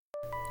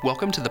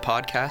Welcome to the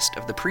podcast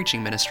of the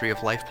preaching ministry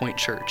of Life Point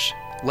Church,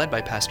 led by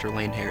Pastor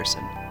Lane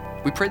Harrison.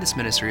 We pray this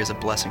ministry is a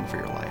blessing for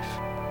your life.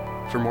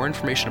 For more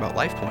information about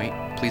Life Point,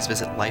 please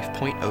visit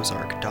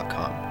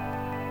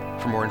lifepointozark.com.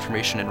 For more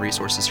information and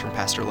resources from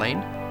Pastor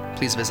Lane,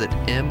 please visit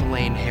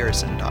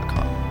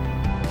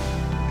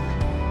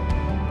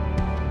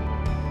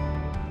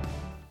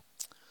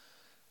mlaneharrison.com.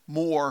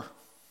 More.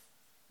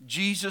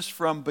 Jesus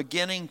from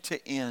beginning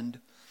to end.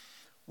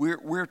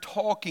 We're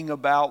talking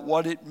about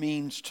what it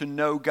means to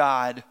know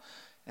God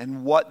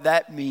and what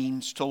that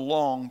means to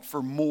long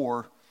for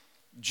more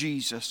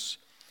Jesus.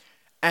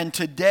 And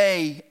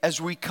today, as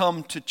we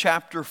come to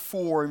chapter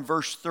 4 and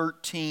verse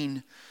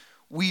 13,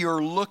 we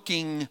are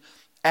looking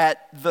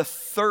at the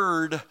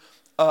third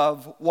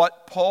of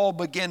what Paul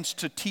begins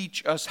to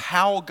teach us,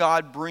 how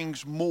God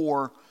brings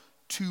more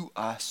to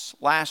us.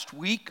 Last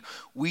week,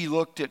 we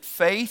looked at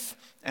faith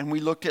and we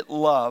looked at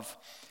love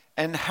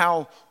and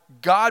how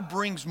God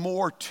brings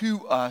more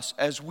to us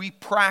as we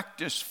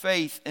practice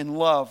faith and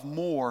love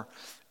more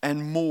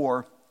and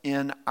more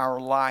in our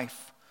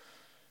life.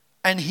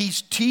 And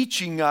He's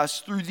teaching us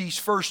through these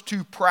first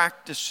two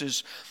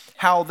practices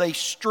how they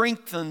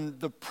strengthen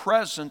the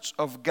presence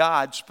of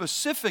God,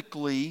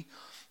 specifically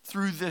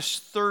through this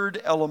third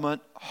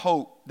element,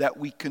 hope, that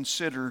we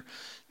consider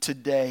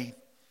today.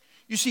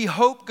 You see,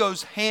 hope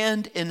goes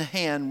hand in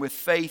hand with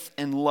faith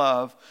and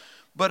love,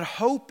 but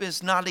hope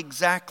is not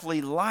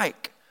exactly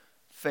like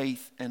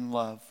faith and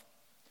love.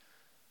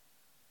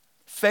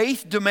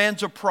 Faith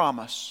demands a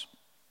promise.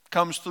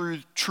 Comes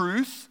through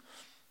truth,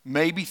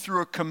 maybe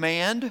through a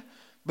command,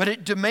 but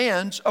it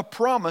demands a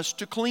promise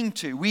to cling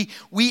to. We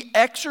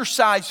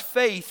exercise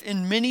faith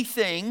in many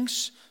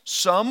things,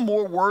 some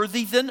more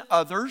worthy than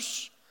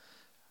others.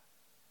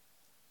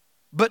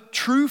 But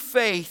true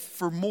faith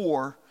for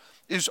more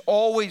is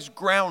always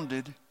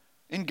grounded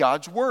in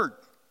God's Word.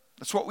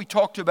 That's what we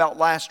talked about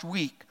last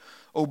week,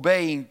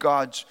 obeying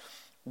God's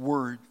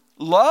Word.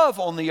 Love,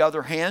 on the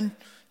other hand,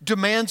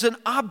 demands an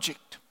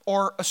object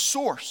or a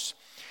source,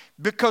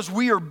 because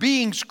we are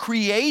beings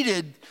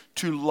created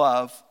to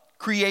love,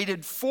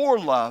 created for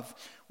love.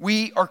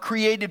 We are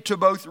created to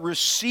both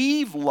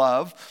receive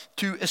love,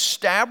 to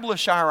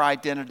establish our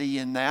identity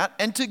in that,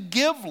 and to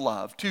give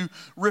love, to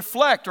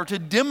reflect or to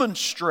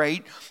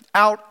demonstrate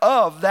out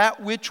of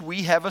that which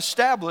we have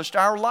established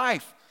our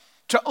life.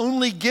 To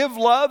only give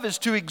love is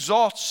to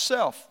exalt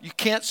self. You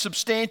can't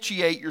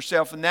substantiate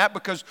yourself in that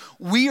because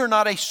we are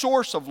not a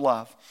source of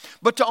love.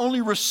 But to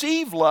only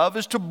receive love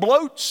is to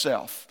bloat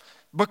self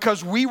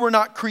because we were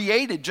not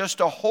created just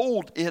to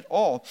hold it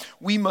all.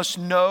 We must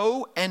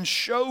know and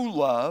show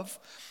love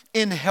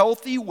in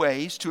healthy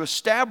ways to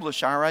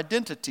establish our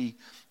identity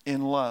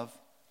in love.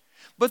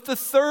 But the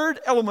third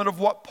element of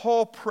what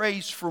Paul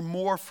prays for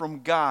more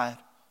from God,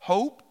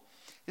 hope,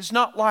 is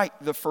not like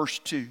the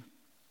first two.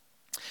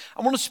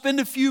 I want to spend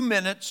a few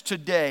minutes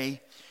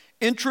today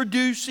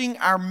introducing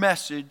our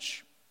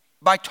message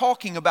by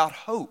talking about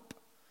hope.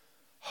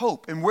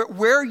 Hope, and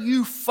where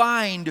you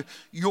find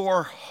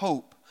your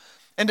hope.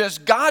 And as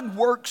God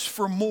works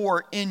for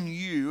more in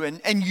you,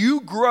 and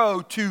you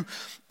grow to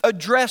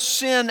address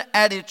sin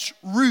at its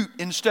root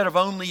instead of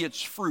only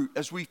its fruit,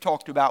 as we've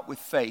talked about with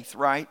faith,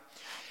 right?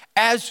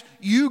 As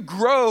you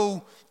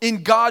grow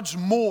in God's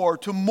more,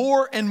 to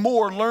more and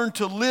more learn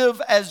to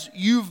live as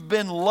you've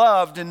been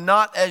loved and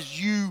not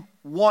as you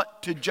want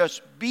to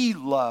just be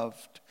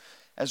loved,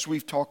 as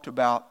we've talked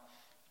about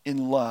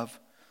in love.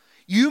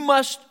 You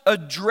must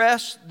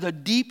address the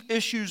deep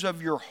issues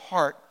of your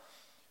heart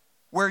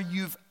where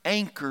you've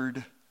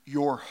anchored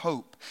your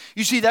hope.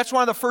 You see, that's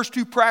why the first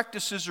two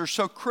practices are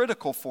so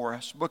critical for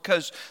us,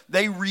 because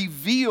they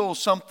reveal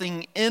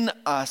something in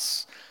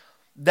us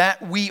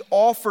that we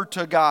offer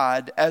to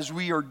God as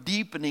we are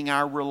deepening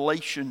our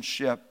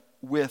relationship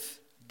with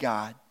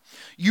God.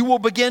 You will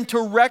begin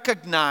to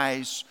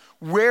recognize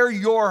where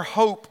your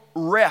hope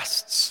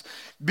rests,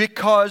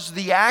 because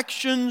the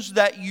actions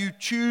that you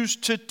choose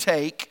to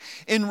take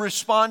in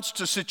response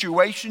to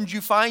situations you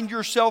find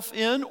yourself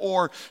in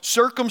or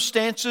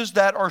circumstances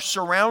that are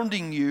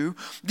surrounding you,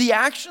 the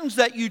actions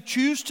that you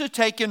choose to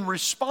take in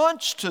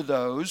response to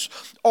those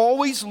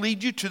always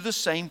lead you to the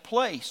same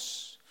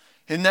place.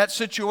 In that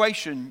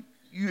situation,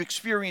 you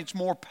experience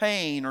more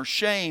pain or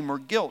shame or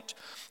guilt.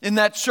 In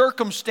that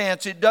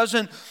circumstance, it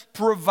doesn't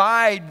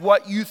provide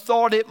what you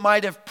thought it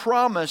might have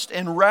promised,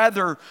 and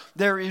rather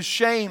there is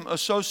shame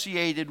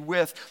associated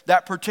with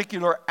that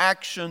particular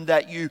action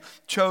that you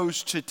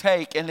chose to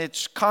take and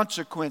its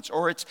consequence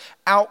or its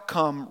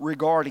outcome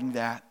regarding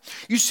that.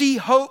 You see,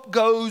 hope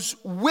goes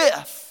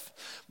with,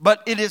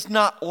 but it is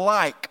not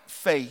like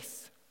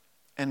faith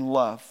and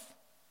love.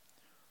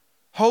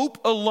 Hope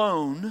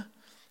alone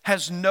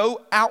has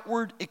no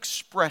outward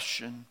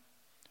expression,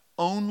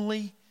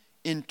 only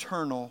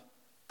internal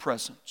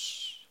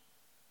presence.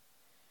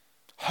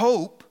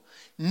 Hope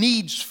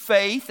needs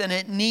faith and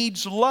it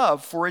needs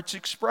love for its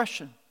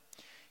expression.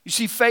 You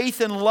see, faith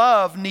and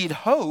love need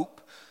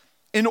hope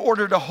in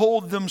order to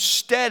hold them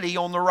steady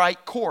on the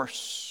right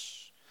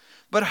course.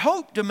 But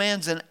hope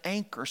demands an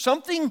anchor,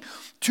 something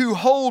to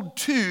hold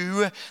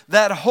to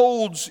that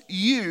holds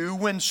you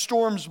when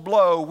storms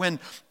blow, when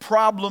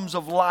problems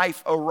of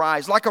life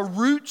arise. Like a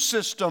root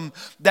system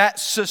that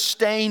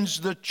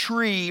sustains the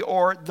tree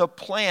or the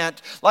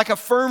plant, like a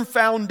firm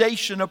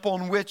foundation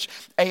upon which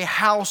a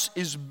house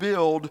is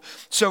built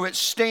so it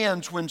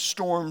stands when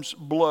storms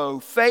blow.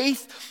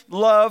 Faith,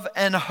 love,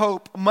 and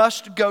hope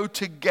must go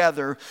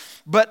together,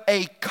 but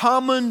a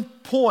common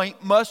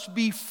point must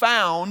be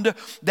found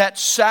that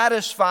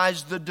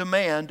satisfies the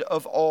demand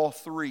of all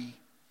three.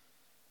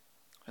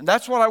 And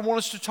that's what I want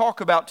us to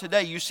talk about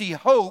today. You see,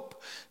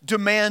 hope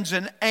demands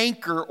an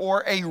anchor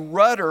or a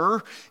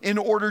rudder in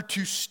order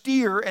to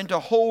steer and to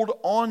hold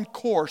on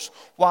course,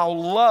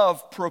 while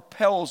love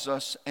propels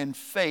us and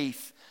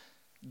faith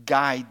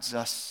guides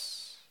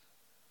us.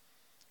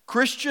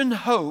 Christian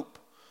hope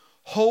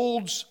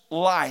holds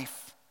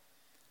life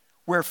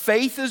where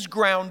faith is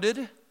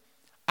grounded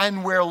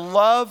and where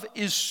love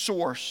is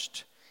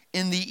sourced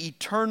in the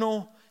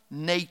eternal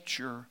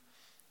nature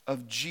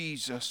of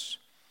Jesus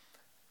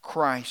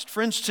Christ.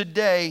 Friends,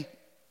 today,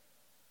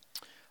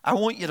 I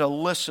want you to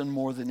listen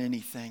more than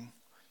anything.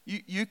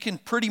 You can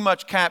pretty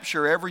much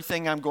capture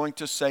everything I'm going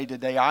to say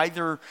today,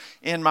 either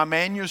in my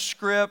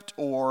manuscript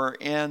or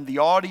in the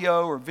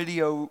audio or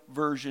video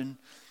version.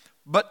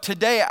 But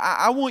today,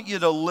 I want you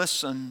to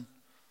listen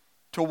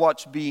to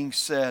what's being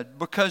said,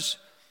 because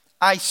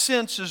I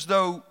sense as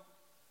though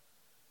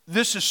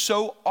this is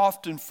so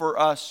often for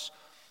us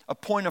a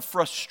point of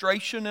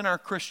frustration in our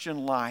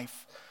Christian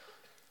life,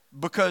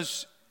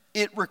 because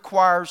it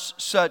requires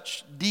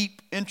such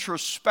deep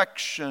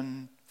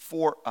introspection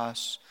for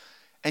us,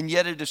 and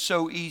yet it is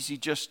so easy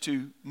just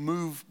to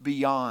move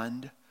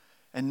beyond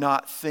and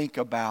not think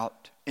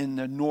about in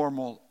the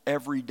normal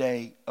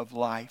everyday of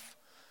life.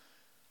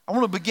 I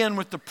want to begin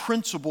with the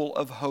principle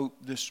of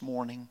hope this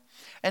morning.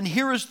 And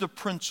here is the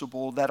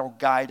principle that will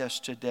guide us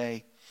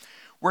today.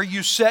 Where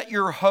you set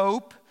your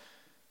hope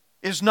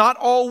is not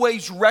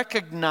always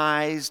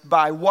recognized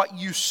by what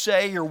you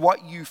say or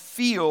what you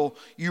feel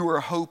you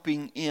are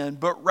hoping in,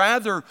 but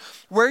rather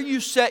where you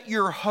set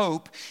your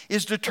hope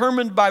is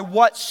determined by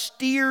what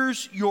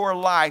steers your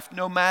life,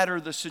 no matter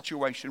the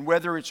situation,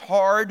 whether it's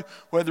hard,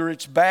 whether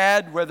it's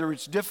bad, whether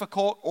it's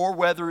difficult, or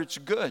whether it's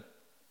good.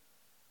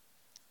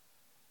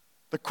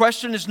 The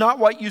question is not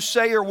what you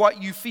say or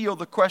what you feel.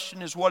 The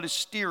question is what is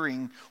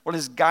steering, what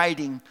is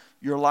guiding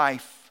your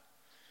life.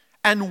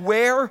 And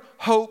where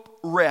hope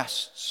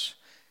rests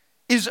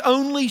is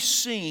only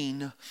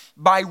seen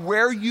by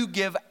where you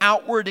give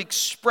outward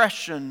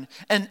expression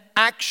and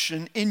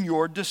action in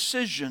your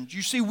decisions.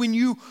 You see, when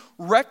you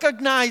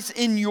recognize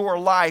in your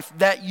life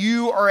that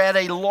you are at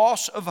a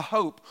loss of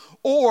hope,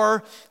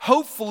 or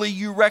hopefully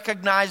you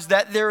recognize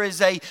that there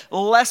is a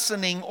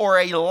lessening or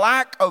a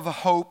lack of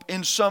hope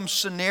in some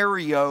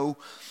scenario,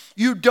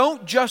 you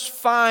don't just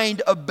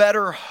find a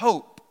better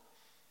hope.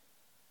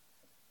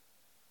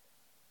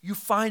 You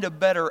find a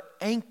better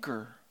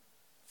anchor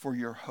for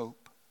your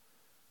hope.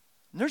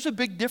 And there's a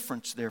big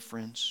difference there,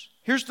 friends.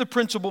 Here's the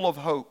principle of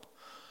hope.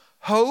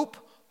 Hope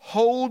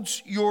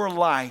holds your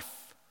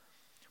life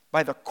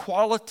by the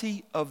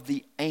quality of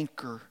the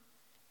anchor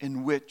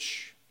in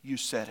which you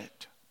set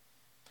it.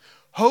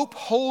 Hope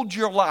holds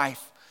your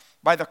life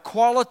by the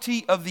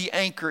quality of the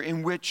anchor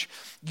in which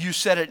you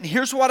set it. And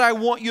here's what I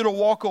want you to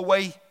walk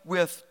away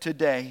with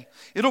today.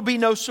 It'll be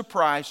no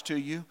surprise to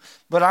you,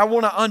 but I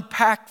want to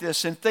unpack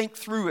this and think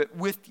through it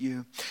with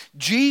you.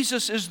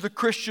 Jesus is the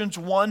Christian's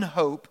one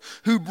hope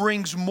who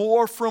brings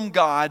more from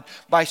God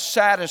by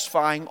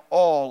satisfying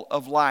all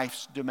of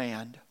life's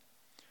demand.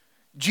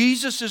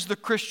 Jesus is the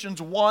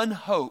Christian's one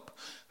hope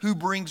who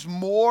brings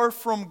more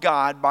from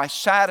God by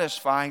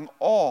satisfying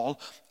all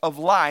of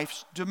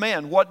life's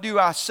demand. What do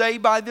I say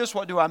by this?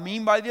 What do I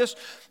mean by this?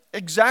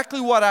 Exactly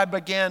what I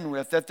began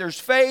with, that there's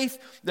faith,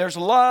 there's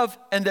love,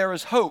 and there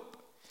is hope.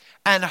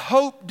 And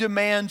hope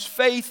demands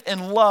faith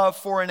and love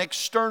for an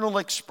external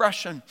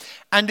expression.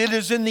 And it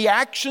is in the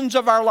actions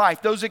of our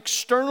life, those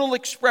external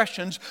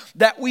expressions,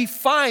 that we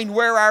find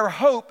where our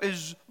hope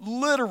is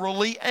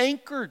literally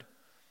anchored.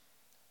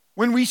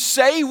 When we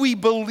say we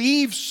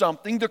believe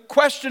something, the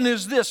question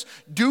is this: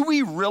 do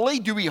we really?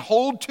 Do we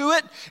hold to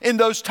it in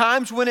those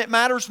times when it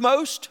matters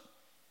most?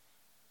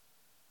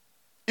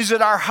 Is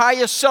it our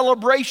highest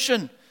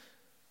celebration?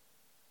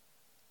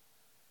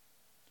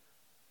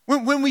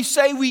 When we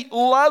say we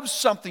love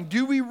something,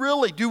 do we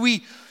really? Do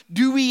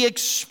we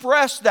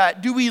express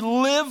that? Do we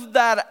live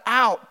that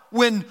out?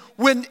 When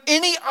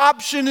any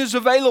option is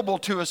available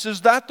to us,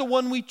 is that the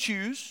one we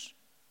choose?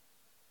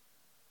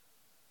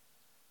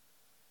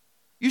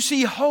 You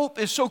see, hope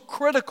is so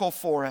critical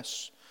for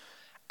us.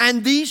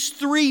 And these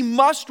three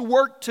must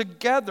work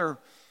together.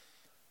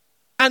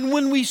 And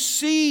when we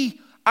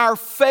see our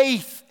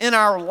faith in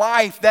our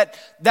life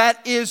that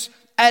is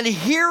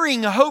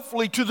adhering,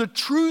 hopefully, to the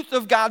truth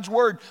of God's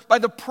Word by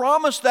the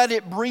promise that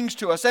it brings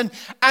to us,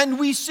 and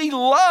we see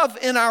love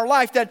in our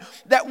life,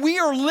 that we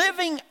are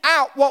living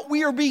out what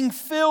we are being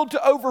filled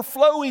to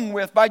overflowing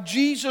with by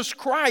Jesus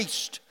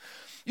Christ,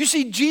 You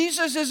see,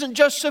 Jesus isn't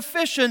just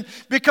sufficient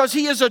because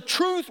He is a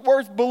truth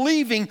worth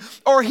believing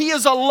or He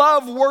is a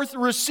love worth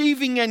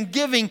receiving and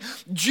giving.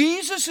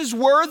 Jesus is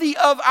worthy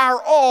of our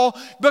all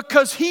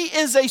because He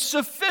is a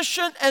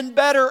sufficient and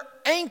better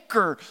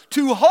anchor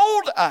to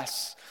hold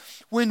us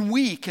when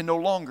we can no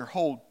longer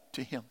hold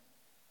to Him.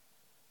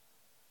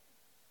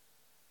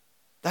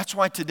 That's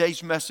why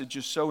today's message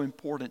is so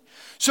important.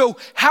 So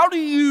how do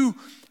you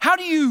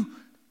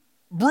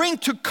bring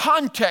to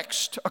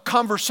context a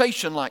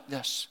conversation like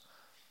this?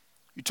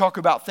 You talk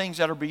about things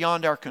that are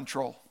beyond our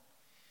control.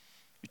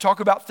 You talk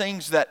about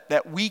things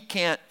that we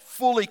can't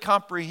fully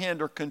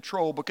comprehend or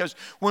control, because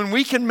when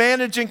we can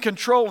manage and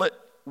control it,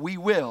 we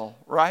will,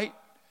 right?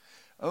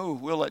 Oh,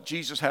 we'll let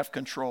Jesus have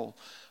control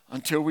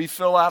until we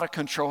feel out of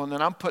control, and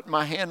then I'm putting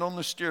my hand on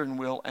the steering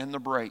wheel and the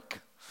brake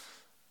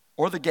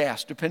or the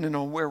gas, depending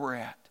on where we're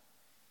at.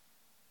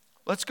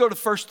 Let's go to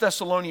 1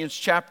 Thessalonians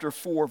chapter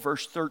 4,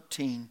 verse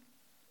 13.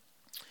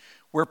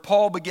 Where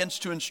Paul begins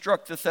to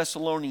instruct the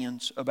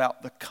Thessalonians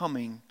about the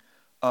coming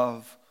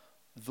of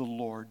the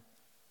Lord.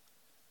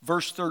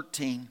 Verse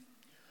 13,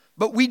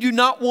 but we do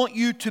not want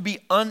you to be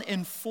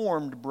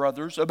uninformed,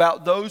 brothers,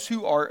 about those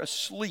who are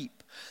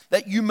asleep,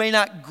 that you may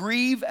not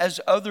grieve as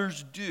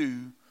others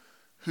do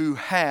who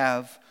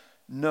have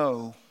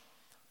no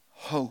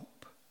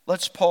hope.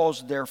 Let's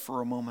pause there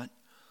for a moment.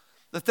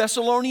 The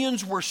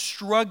Thessalonians were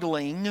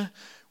struggling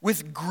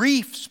with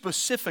grief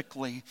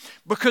specifically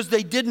because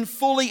they didn't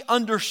fully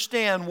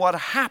understand what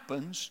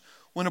happens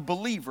when a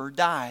believer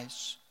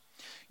dies.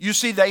 You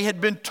see, they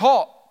had been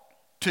taught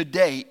to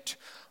date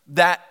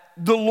that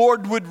the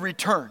Lord would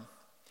return.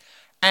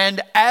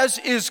 And as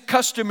is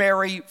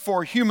customary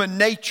for human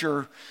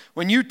nature,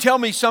 when you tell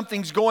me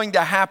something's going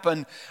to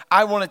happen,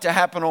 I want it to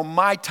happen on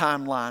my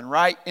timeline,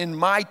 right? In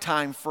my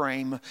time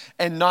frame,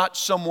 and not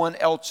someone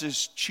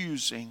else's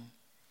choosing.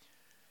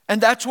 And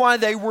that's why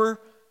they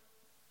were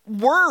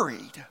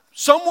worried.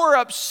 Some were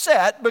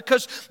upset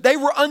because they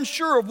were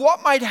unsure of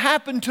what might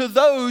happen to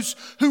those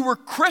who were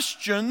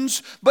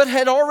Christians but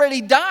had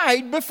already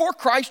died before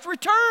Christ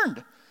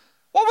returned.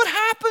 What would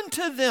happen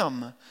to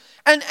them?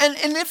 And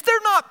if they're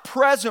not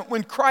present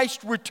when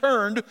Christ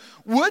returned,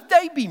 would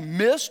they be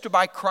missed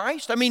by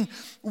Christ? I mean,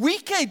 we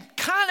can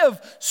kind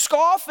of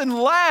scoff and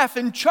laugh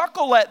and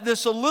chuckle at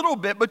this a little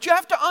bit, but you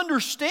have to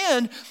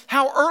understand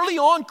how early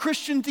on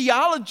Christian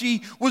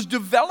theology was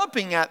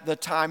developing at the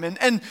time.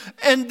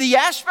 And the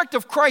aspect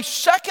of Christ's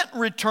second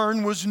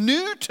return was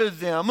new to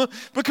them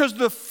because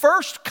the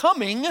first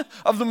coming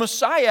of the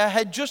Messiah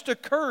had just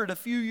occurred a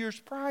few years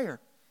prior.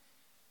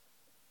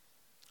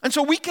 And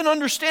so we can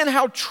understand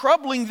how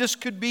troubling this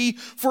could be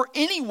for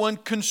anyone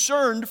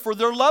concerned for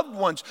their loved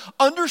ones.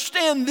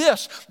 Understand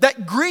this,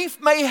 that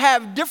grief may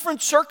have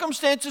different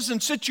circumstances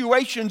and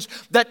situations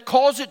that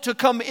cause it to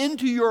come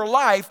into your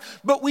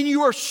life, but when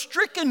you are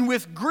stricken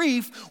with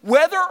grief,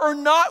 whether or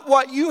not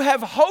what you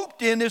have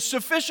hoped in is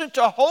sufficient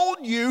to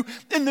hold you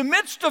in the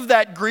midst of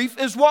that grief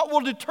is what will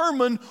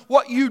determine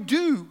what you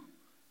do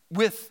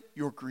with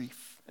your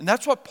grief. And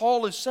that's what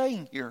Paul is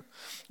saying here.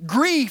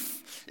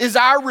 Grief is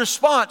our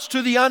response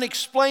to the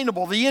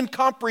unexplainable, the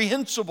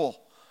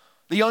incomprehensible,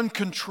 the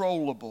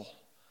uncontrollable.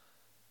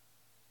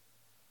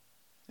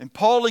 And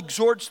Paul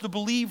exhorts the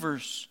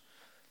believers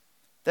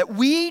that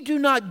we do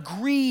not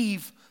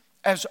grieve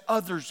as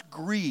others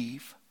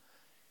grieve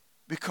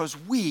because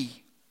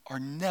we are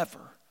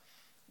never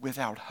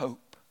without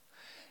hope.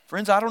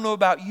 Friends, I don't know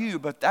about you,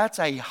 but that's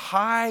a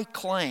high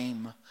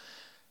claim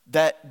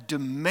that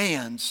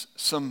demands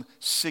some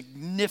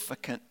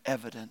significant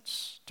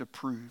evidence to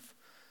prove.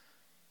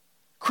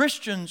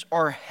 Christians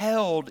are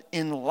held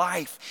in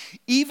life,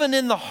 even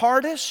in the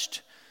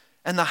hardest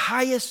and the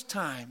highest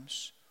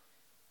times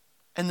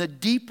and the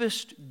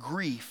deepest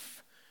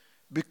grief,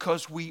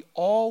 because we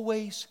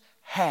always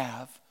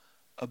have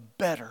a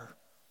better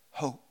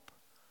hope.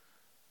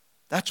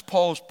 That's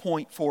Paul's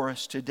point for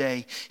us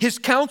today. His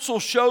counsel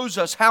shows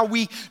us how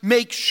we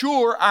make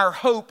sure our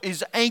hope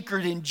is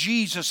anchored in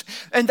Jesus.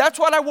 And that's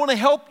what I want to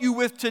help you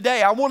with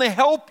today. I want to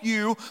help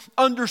you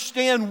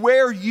understand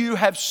where you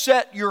have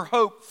set your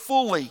hope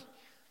fully.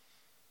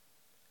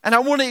 And I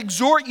want to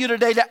exhort you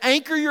today to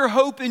anchor your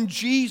hope in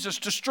Jesus,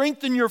 to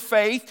strengthen your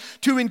faith,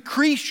 to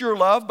increase your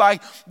love by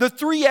the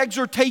three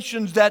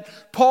exhortations that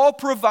Paul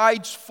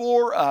provides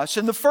for us.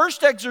 And the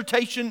first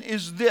exhortation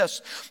is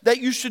this,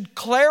 that you should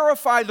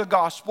clarify the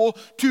gospel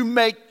to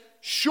make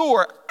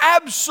sure,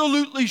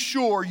 absolutely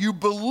sure, you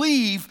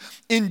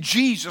believe in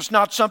Jesus.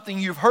 Not something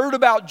you've heard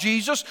about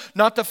Jesus,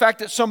 not the fact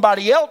that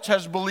somebody else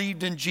has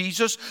believed in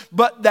Jesus,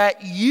 but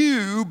that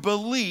you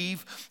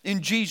believe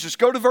in Jesus.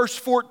 Go to verse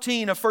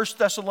 14 of 1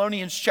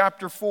 Thessalonians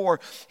chapter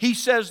 4. He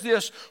says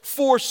this,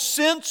 for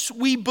since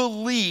we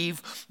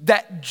believe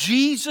that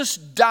Jesus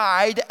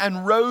died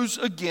and rose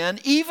again,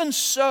 even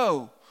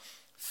so,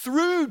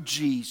 through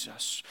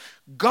Jesus,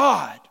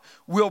 God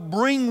will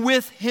bring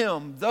with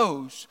Him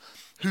those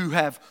who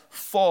have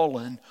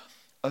fallen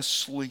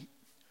asleep.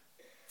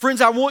 Friends,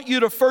 I want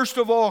you to first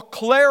of all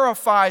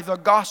clarify the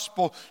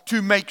gospel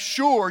to make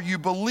sure you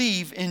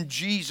believe in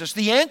Jesus.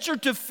 The answer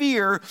to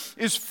fear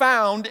is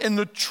found in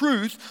the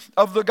truth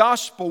of the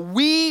gospel.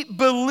 We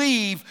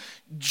believe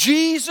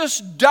Jesus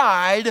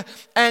died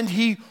and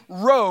He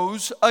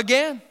rose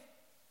again.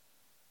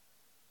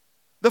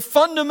 The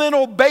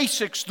fundamental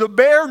basics, the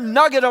bare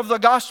nugget of the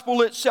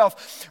gospel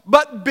itself.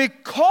 But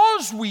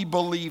because we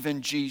believe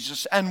in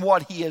Jesus and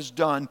what He has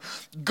done,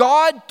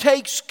 God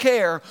takes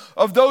care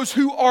of those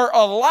who are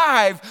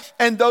alive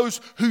and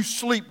those who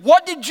sleep.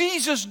 What did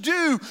Jesus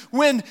do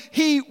when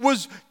He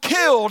was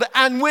killed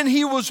and when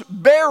He was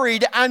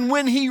buried and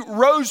when He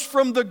rose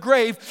from the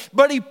grave?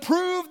 But He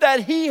proved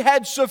that He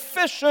had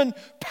sufficient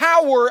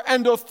power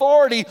and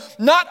authority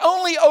not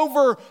only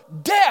over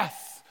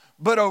death,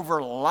 but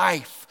over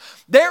life.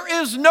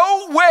 There is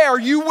nowhere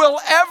you will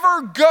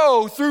ever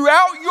go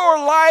throughout your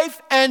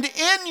life and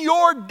in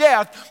your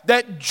death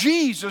that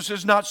Jesus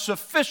is not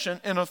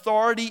sufficient in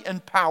authority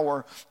and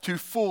power to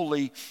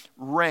fully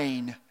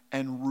reign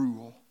and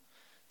rule.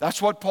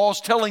 That's what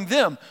Paul's telling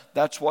them.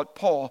 That's what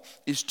Paul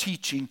is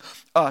teaching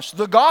us.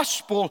 The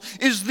gospel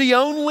is the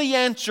only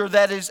answer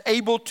that is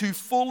able to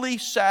fully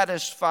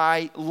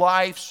satisfy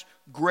life's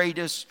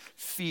greatest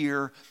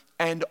fear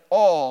and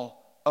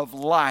all of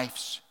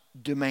life's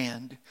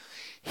demand.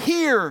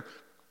 Here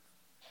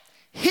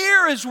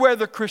is where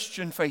the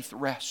Christian faith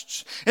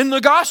rests. In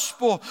the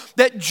gospel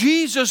that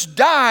Jesus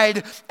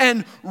died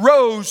and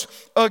rose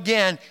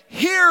again.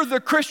 Here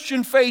the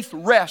Christian faith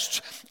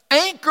rests,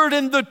 anchored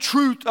in the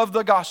truth of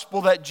the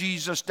gospel that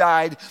Jesus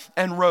died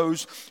and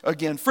rose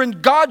again.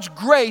 Friend, God's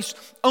grace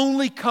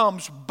only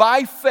comes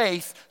by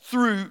faith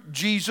through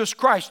Jesus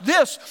Christ.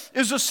 This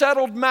is a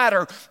settled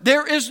matter.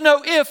 There is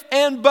no if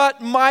and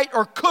but, might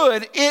or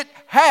could. It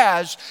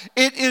has.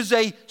 It is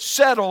a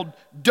settled,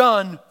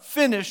 done,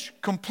 finished,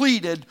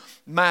 completed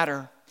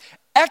matter.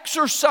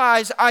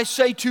 Exercise, I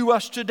say to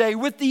us today,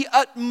 with the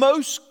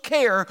utmost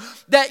care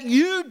that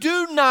you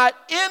do not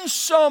in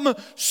some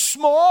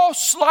small,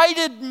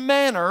 slighted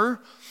manner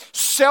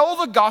sell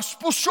the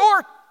gospel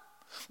short.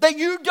 That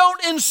you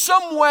don't in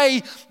some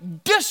way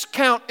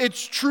discount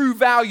its true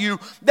value.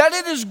 That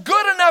it is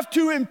good enough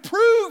to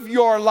improve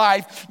your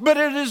life, but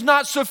it is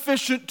not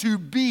sufficient to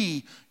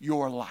be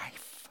your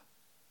life.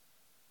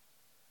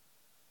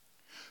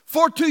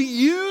 For to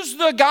use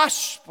the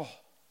gospel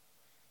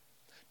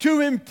to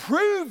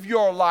improve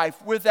your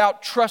life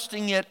without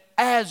trusting it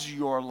as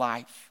your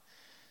life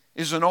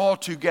is an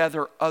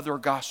altogether other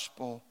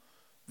gospel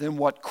than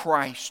what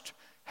Christ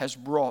has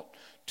brought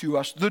to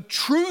us. The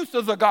truth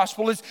of the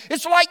gospel is,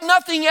 it's like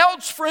nothing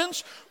else,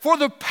 friends. For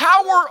the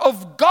power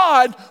of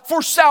God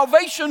for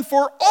salvation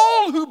for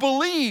all who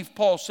believe,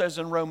 Paul says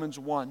in Romans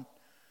 1.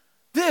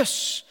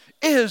 This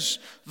is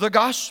the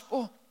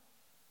gospel.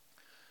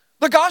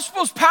 The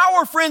gospel's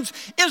power, friends,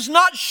 is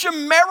not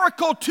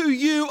chimerical to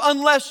you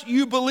unless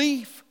you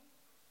believe.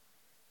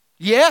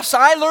 Yes,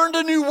 I learned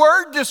a new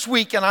word this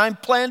week and I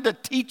plan to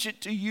teach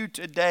it to you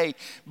today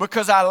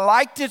because I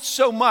liked it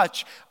so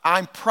much,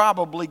 I'm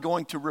probably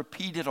going to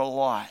repeat it a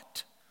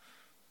lot.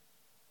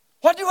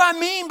 What do I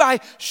mean by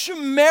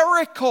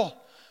chimerical,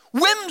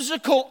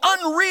 whimsical,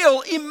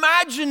 unreal,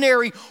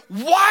 imaginary,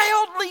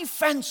 wildly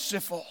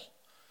fanciful?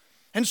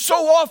 And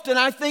so often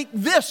I think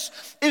this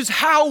is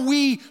how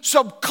we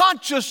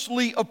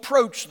subconsciously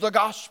approach the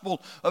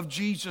gospel of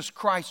Jesus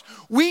Christ.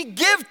 We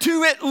give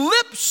to it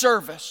lip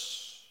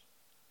service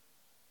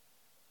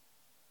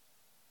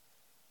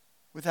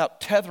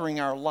without tethering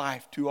our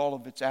life to all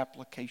of its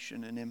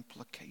application and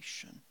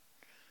implication.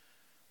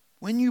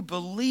 When you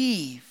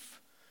believe,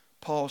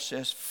 Paul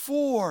says,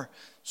 for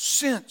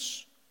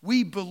since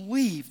we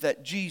believe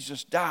that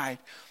Jesus died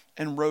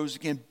and rose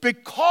again,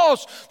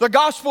 because the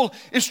gospel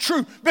is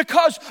true,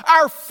 because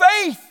our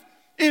faith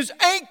is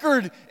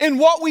anchored in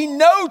what we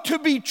know to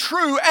be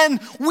true, and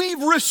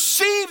we've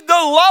received the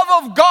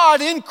love of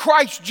God in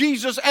Christ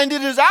Jesus, and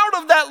it is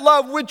out of that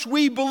love which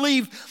we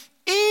believe.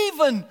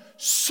 Even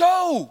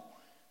so,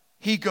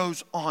 he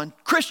goes on,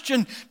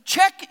 Christian,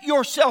 check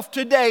yourself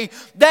today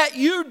that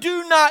you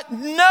do not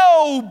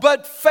know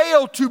but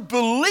fail to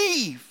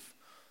believe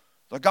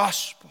the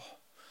gospel,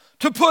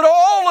 to put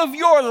all of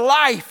your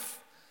life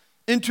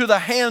into the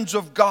hands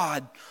of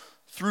God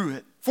through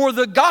it. For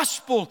the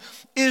gospel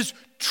is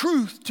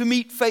truth to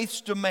meet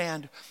faith's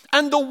demand.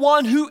 And the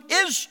one who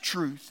is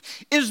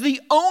truth is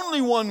the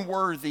only one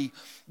worthy,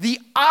 the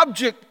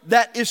object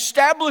that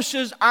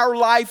establishes our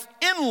life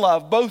in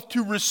love, both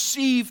to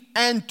receive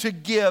and to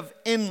give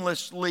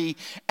endlessly,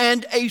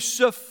 and a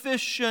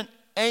sufficient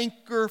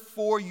anchor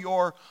for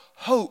your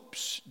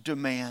hopes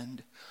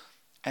demand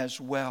as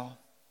well.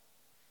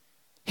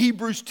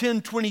 Hebrews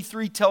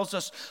 10:23 tells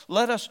us,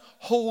 let us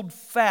hold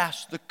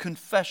fast the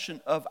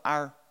confession of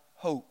our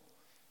hope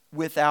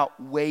without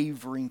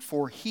wavering.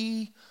 For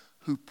he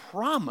who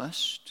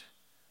promised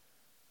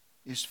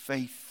is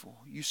faithful.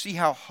 You see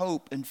how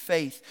hope and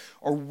faith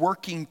are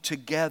working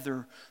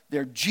together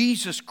there.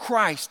 Jesus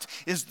Christ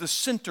is the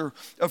center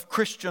of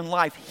Christian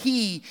life.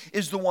 He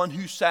is the one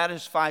who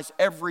satisfies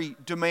every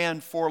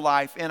demand for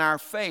life in our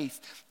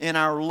faith, in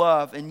our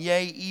love, and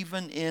yea,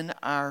 even in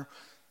our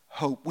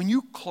hope. When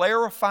you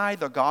clarify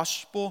the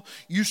gospel,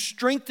 you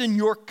strengthen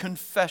your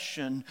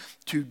confession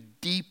to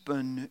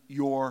deepen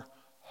your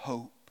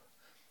hope.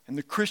 And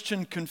the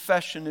Christian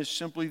confession is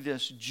simply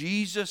this: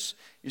 Jesus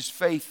is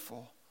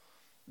faithful.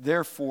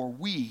 Therefore,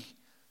 we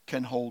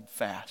can hold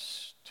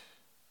fast.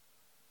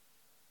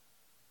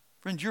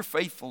 Friends, your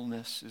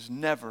faithfulness is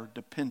never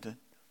dependent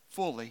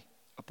fully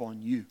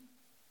upon you.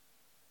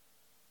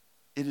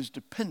 It is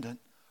dependent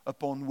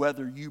upon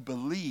whether you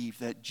believe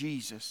that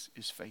Jesus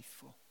is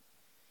faithful.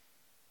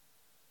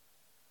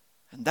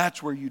 And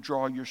that's where you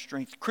draw your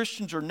strength.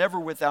 Christians are never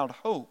without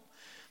hope,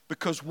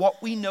 because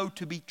what we know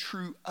to be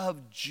true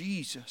of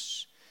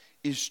Jesus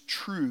is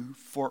true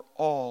for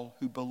all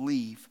who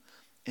believe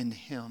in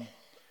Him.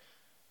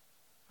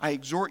 I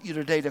exhort you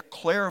today to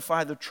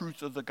clarify the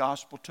truth of the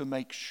gospel to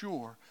make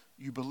sure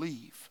you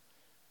believe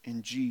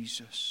in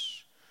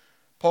Jesus.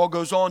 Paul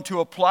goes on to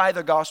apply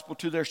the gospel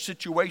to their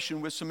situation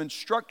with some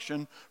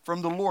instruction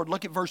from the Lord.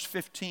 Look at verse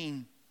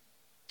 15.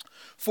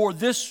 For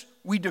this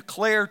we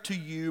declare to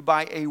you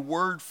by a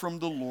word from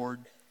the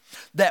Lord,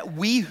 that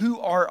we who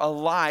are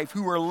alive,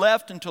 who are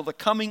left until the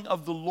coming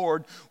of the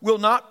Lord, will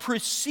not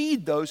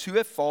precede those who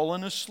have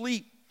fallen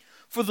asleep.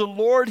 For the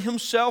Lord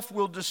Himself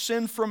will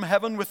descend from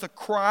heaven with a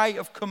cry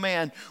of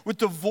command, with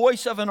the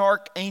voice of an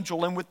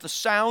archangel, and with the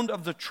sound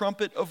of the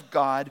trumpet of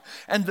God.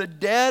 And the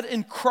dead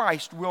in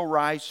Christ will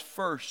rise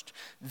first.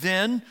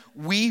 Then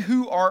we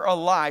who are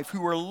alive,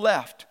 who are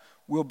left,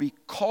 will be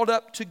caught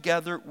up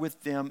together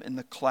with them in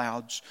the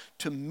clouds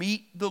to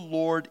meet the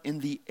Lord in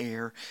the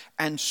air.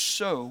 And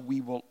so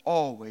we will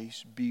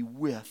always be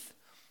with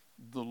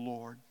the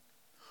Lord.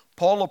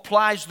 Paul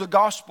applies the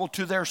gospel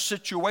to their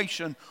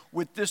situation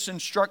with this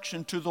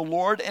instruction to the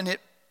Lord, and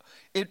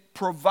it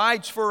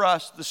provides for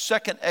us the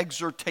second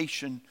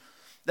exhortation,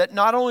 that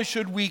not only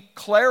should we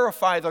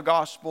clarify the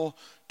gospel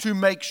to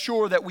make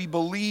sure that we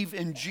believe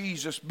in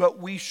Jesus, but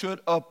we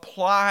should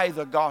apply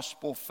the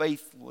gospel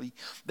faithfully,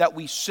 that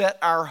we set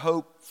our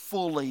hope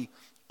fully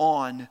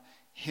on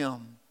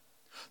Him.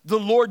 The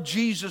Lord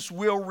Jesus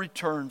will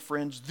return,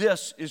 friends.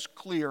 This is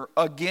clear.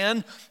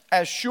 Again,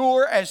 as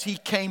sure as He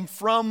came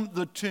from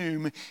the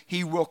tomb,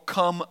 He will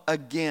come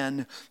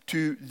again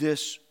to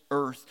this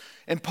earth.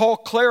 And Paul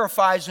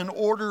clarifies an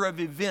order of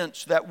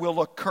events that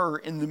will occur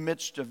in the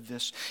midst of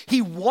this.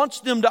 He wants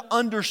them to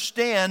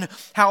understand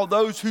how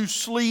those who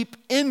sleep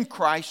in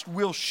Christ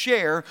will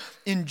share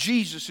in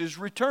Jesus'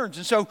 returns.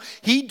 And so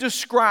he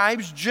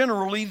describes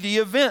generally the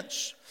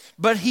events,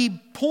 but he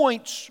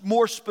points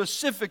more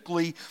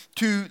specifically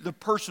to the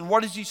person.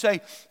 What does he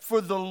say?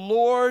 For the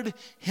Lord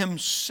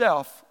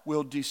Himself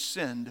will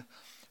descend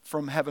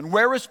from heaven.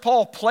 Where is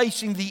Paul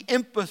placing the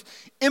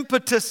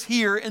impetus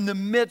here in the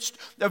midst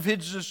of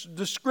his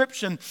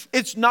description?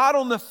 It's not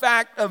on the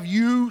fact of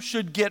you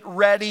should get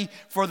ready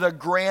for the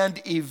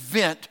grand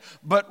event,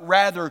 but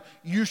rather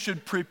you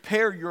should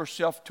prepare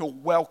yourself to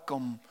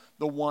welcome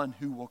the one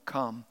who will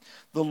come,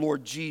 the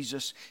Lord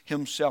Jesus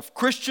Himself.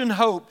 Christian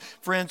hope,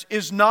 friends,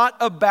 is not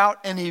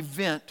about an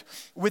event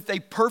with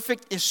a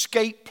perfect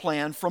escape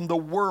plan from the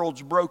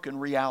world's broken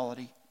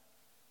reality.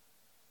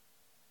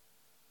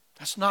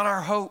 That's not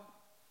our hope.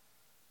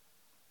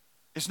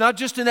 It's not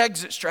just an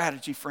exit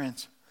strategy,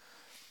 friends.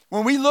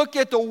 When we look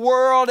at the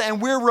world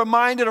and we're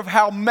reminded of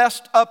how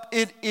messed up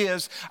it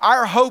is,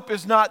 our hope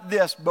is not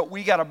this, but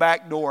we got a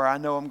back door. I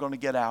know I'm going to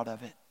get out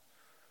of it.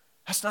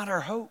 That's not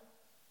our hope.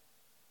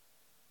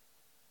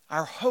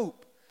 Our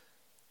hope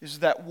is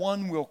that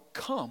one will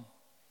come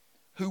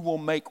who will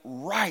make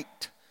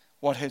right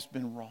what has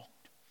been wronged,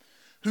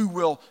 who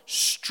will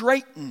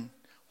straighten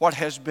what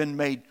has been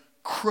made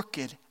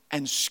crooked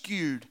and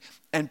skewed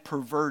and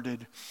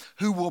perverted,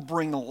 who will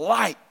bring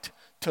light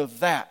to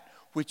that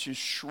which is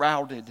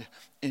shrouded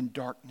in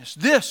darkness.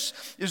 This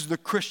is the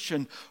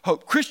Christian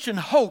hope. Christian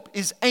hope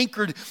is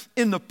anchored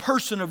in the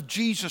person of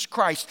Jesus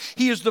Christ.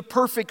 He is the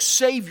perfect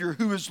Savior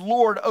who is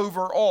Lord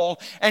over all,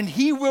 and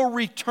He will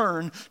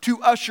return to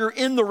usher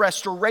in the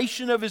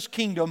restoration of His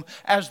kingdom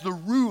as the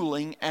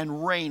ruling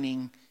and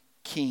reigning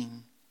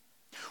King.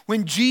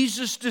 When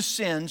Jesus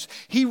descends,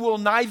 He will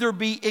neither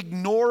be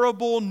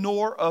ignorable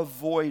nor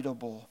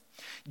avoidable.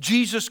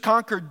 Jesus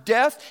conquered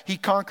death, He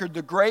conquered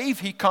the grave,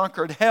 He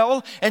conquered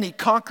hell, and He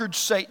conquered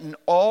Satan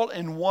all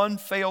in one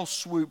fell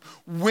swoop.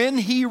 When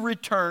He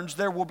returns,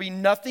 there will be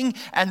nothing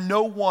and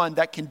no one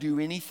that can do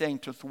anything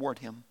to thwart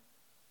Him.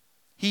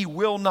 He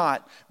will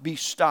not be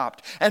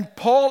stopped. And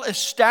Paul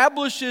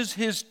establishes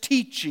his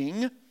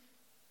teaching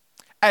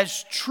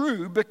as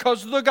true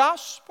because of the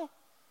gospel.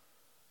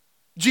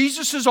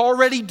 Jesus has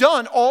already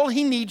done all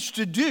He needs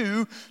to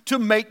do to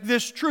make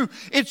this true.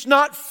 It's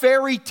not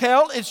fairy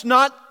tale, it's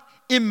not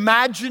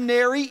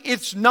imaginary,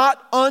 it's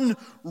not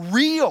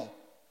unreal.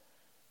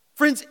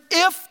 Friends,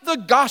 if the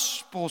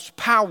gospel's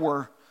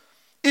power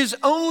is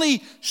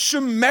only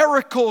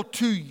chimerical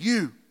to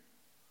you.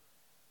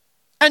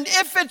 And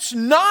if it's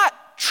not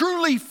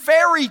truly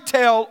fairy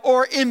tale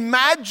or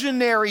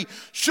imaginary,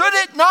 should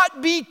it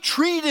not be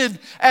treated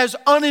as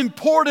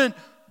unimportant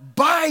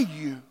by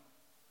you?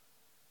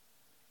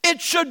 It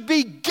should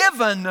be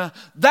given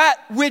that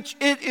which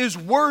it is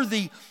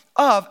worthy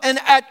of. And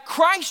at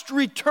Christ's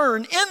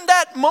return, in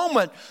that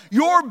moment,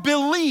 your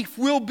belief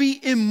will be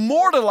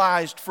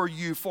immortalized for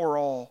you for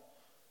all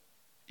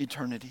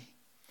eternity.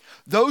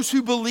 Those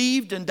who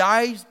believed and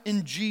died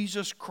in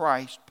Jesus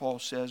Christ, Paul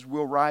says,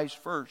 will rise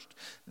first.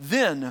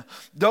 Then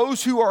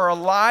those who are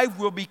alive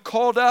will be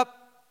called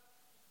up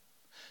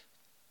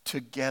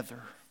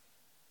together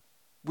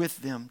with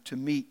them to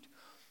meet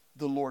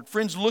the Lord.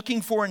 Friends,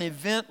 looking for an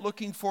event,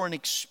 looking for an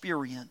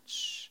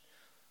experience.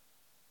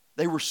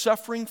 They were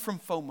suffering from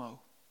FOMO,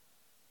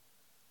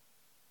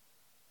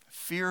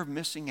 fear of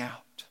missing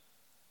out.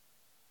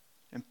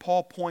 And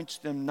Paul points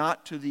them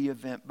not to the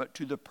event, but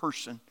to the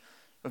person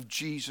of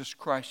Jesus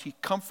Christ. He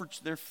comforts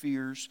their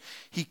fears.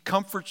 He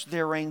comforts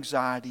their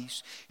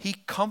anxieties. He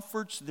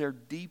comforts their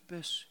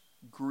deepest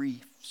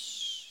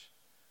griefs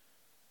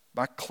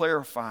by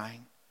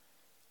clarifying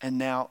and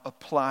now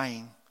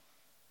applying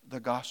the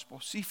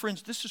gospel. See,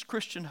 friends, this is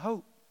Christian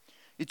hope.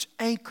 It's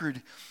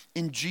anchored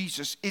in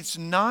Jesus. It's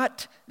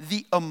not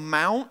the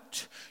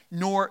amount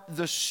nor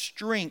the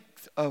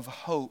strength of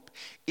hope.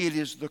 It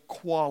is the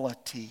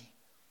quality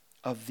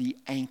of the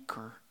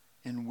anchor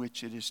in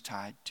which it is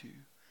tied to.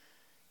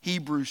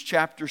 Hebrews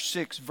chapter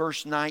 6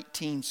 verse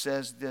 19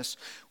 says this,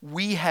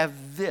 "We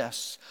have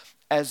this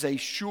as a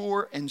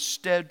sure and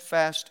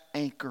steadfast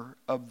anchor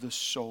of the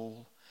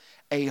soul,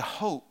 a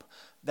hope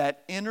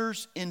that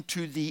enters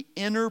into the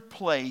inner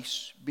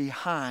place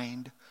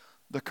behind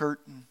the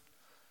curtain."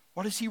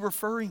 What is he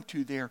referring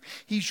to there?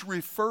 He's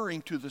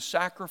referring to the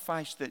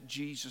sacrifice that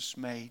Jesus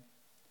made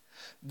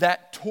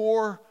that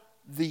tore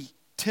the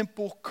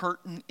temple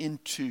curtain in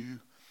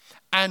two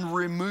and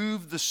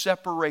removed the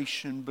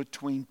separation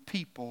between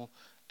people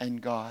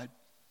and God.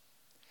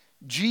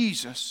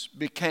 Jesus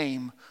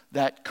became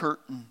that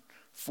curtain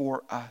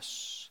for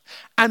us.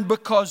 And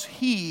because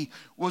he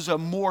was a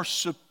more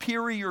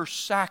superior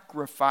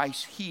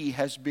sacrifice, he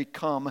has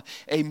become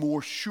a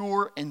more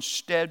sure and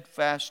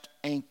steadfast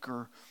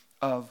anchor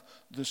of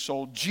the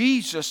soul.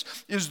 Jesus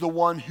is the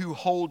one who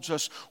holds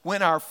us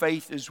when our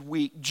faith is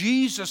weak.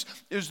 Jesus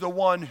is the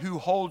one who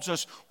holds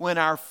us when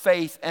our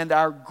faith and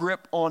our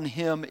grip on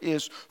him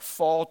is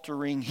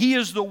faltering. He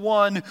is the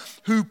one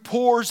who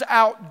pours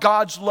out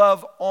God's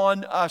love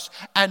on us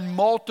and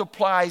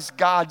multiplies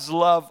God's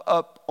love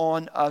up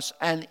on us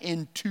and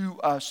into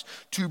us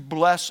to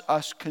bless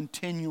us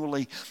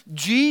continually.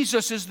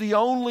 Jesus is the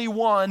only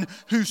one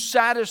who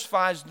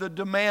satisfies the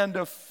demand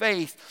of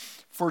faith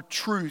for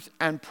truth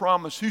and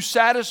promise, who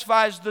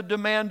satisfies the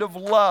demand of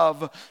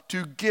love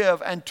to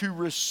give and to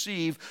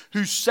receive,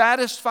 who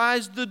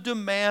satisfies the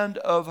demand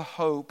of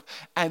hope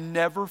and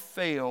never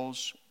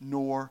fails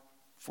nor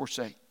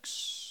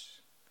forsakes.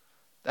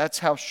 That's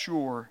how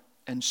sure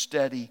and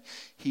steady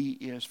he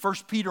is.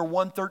 1 Peter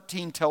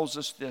 1:13 tells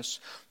us this,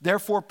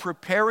 "Therefore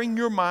preparing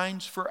your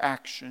minds for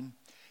action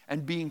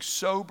and being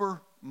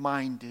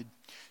sober-minded,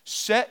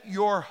 set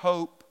your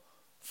hope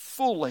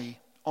fully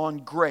on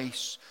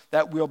grace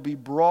that will be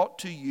brought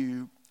to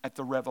you at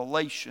the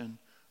revelation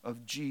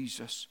of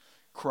Jesus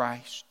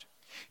Christ."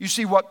 You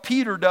see, what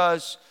Peter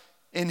does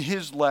in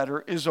his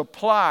letter is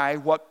apply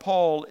what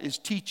Paul is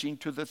teaching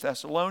to the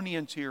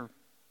Thessalonians here.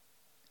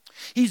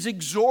 He's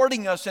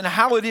exhorting us in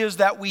how it is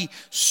that we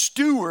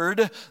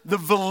steward the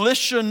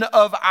volition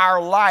of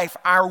our life,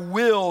 our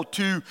will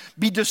to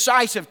be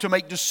decisive, to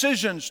make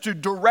decisions, to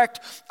direct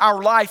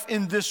our life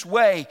in this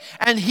way.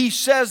 And he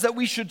says that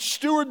we should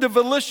steward the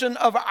volition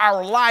of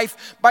our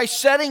life by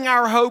setting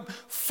our hope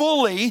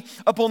fully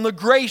upon the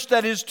grace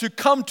that is to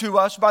come to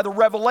us by the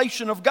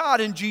revelation of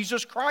God in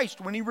Jesus Christ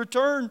when he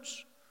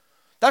returns.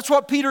 That's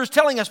what Peter is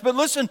telling us. But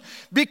listen,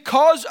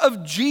 because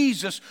of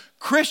Jesus,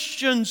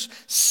 Christians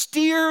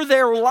steer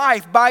their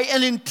life by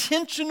an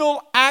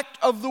intentional act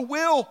of the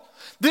will.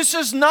 This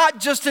is not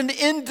just an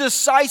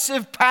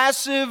indecisive,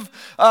 passive,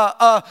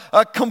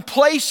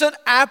 complacent,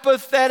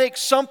 apathetic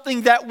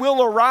something that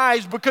will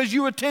arise because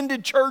you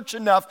attended church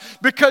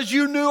enough, because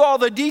you knew all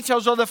the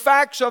details or the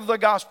facts of the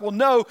gospel.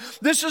 No,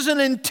 this is an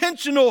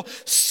intentional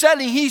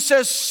setting. He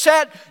says,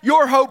 set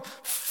your hope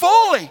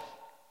fully.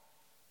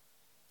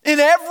 In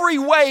every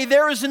way,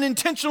 there is an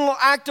intentional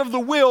act of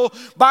the will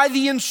by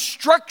the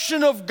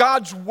instruction of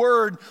God's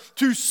word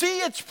to see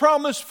its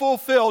promise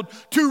fulfilled,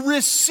 to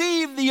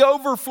receive the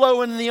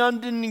overflow and the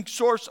unending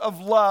source of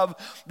love,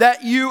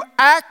 that you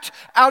act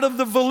out of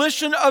the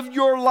volition of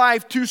your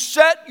life to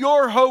set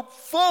your hope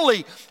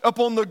fully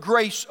upon the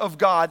grace of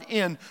God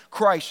in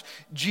Christ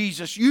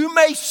Jesus. You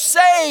may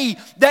say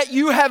that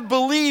you have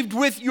believed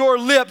with your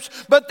lips,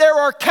 but there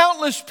are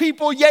countless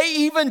people, yea,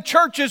 even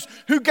churches,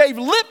 who gave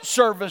lip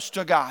service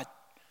to God,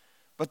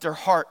 but their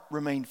heart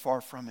remained far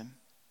from him.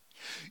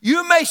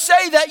 You may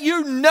say that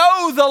you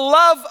know the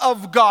love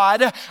of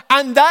God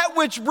and that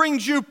which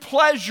brings you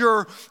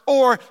pleasure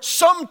or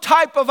some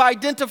type of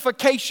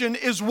identification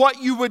is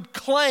what you would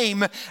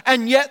claim,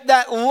 and yet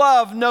that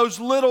love knows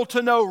little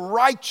to no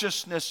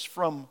righteousness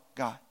from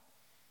God.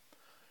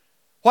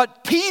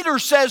 What Peter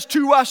says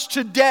to us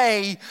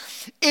today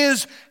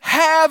is,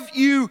 have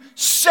you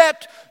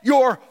set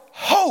your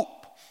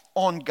hope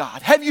on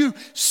God? Have you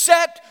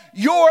set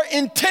your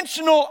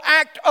intentional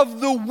act of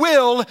the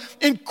will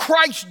in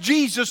Christ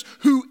Jesus,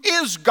 who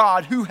is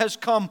God, who has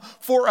come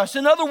for us?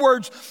 In other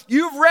words,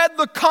 you've read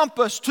the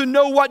compass to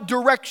know what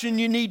direction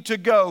you need to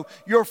go.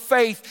 Your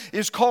faith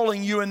is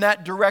calling you in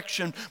that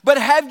direction. But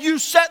have you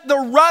set the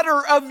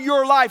rudder of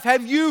your life?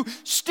 Have you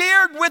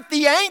steered with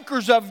the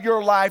anchors of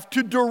your life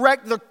to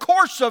direct the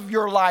course of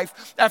your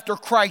life after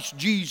Christ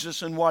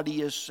Jesus and what He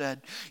has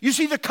said? You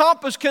see, the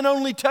compass can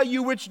only tell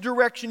you which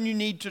direction you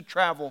need to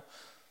travel.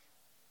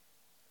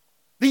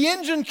 The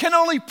engine can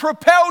only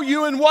propel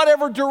you in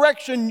whatever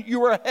direction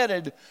you are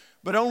headed,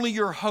 but only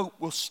your hope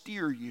will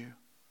steer you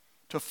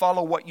to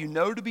follow what you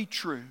know to be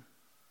true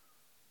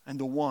and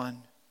the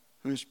one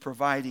who is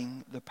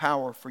providing the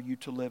power for you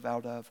to live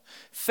out of.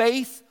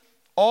 Faith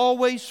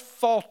always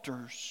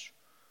falters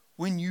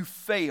when you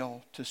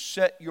fail to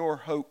set your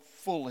hope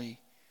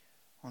fully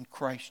on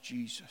Christ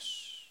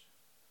Jesus.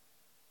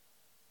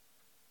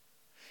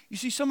 You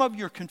see, some of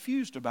you are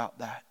confused about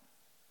that.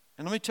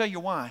 And let me tell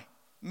you why.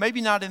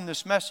 Maybe not in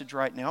this message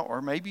right now, or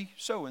maybe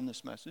so in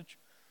this message.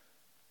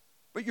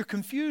 But you're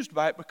confused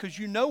by it because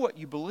you know what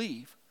you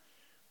believe.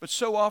 But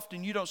so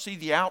often you don't see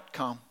the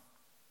outcome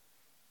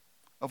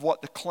of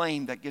what the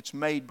claim that gets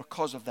made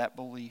because of that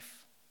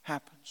belief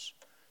happens.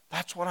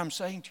 That's what I'm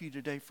saying to you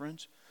today,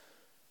 friends.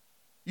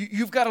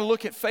 You've got to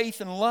look at faith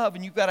and love,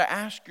 and you've got to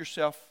ask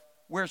yourself,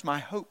 where's my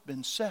hope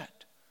been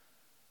set?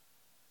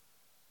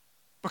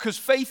 Because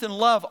faith and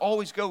love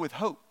always go with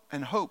hope,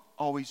 and hope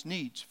always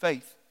needs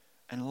faith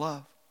and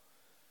love.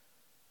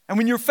 And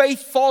when your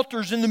faith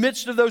falters in the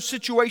midst of those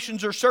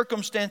situations or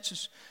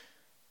circumstances,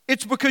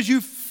 it's because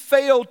you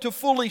failed to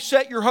fully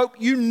set your hope.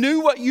 You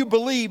knew what you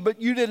believed, but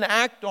you didn't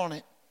act on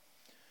it.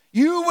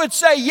 You would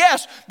say,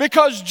 yes,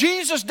 because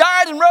Jesus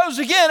died and rose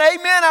again.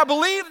 Amen, I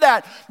believe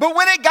that. But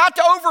when it got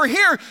to over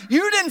here,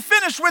 you didn't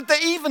finish with the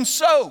even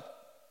so.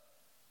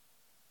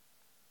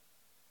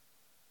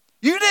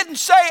 You didn't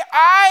say,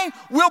 I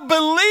will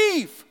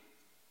believe.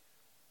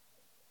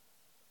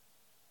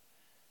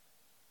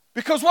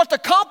 Because what the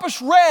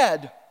compass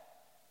read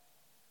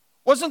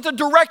wasn't the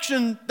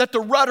direction that the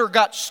rudder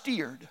got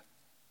steered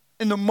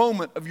in the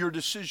moment of your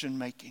decision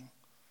making,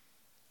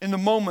 in the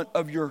moment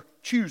of your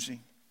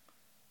choosing.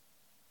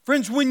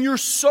 Friends, when your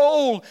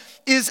soul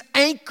is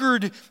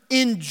anchored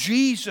in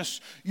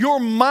Jesus,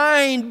 your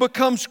mind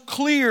becomes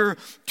clear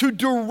to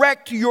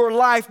direct your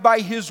life by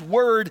His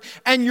Word,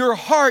 and your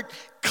heart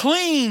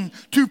clean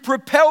to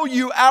propel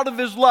you out of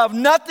His love.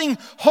 Nothing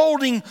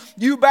holding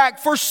you back.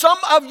 For some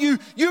of you,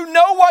 you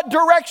know what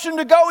direction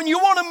to go and you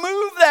want to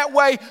move that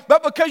way,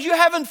 but because you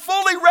haven't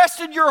fully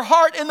rested your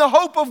heart in the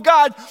hope of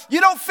God,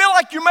 you don't feel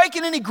like you're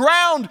making any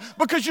ground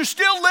because you're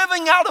still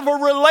living out of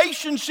a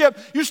relationship.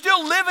 You're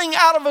still living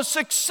out of a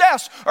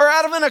success or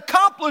out of an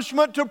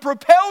accomplishment to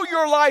propel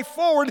your life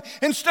forward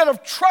instead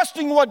of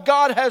trusting what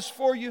God has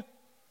for you.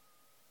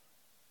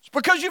 It's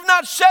because you've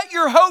not set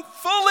your hope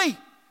fully.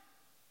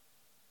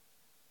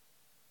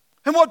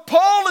 And what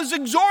Paul is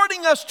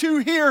exhorting us to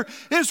here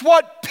is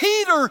what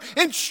Peter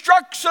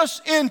instructs us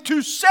in,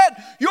 to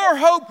set your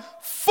hope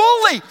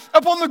fully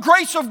upon the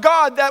grace of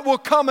God that will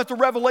come at the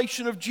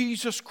revelation of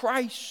Jesus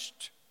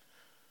Christ.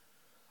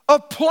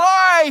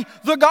 Apply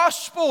the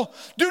gospel.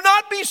 Do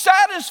not be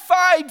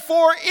satisfied,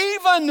 for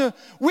even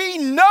we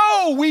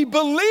know, we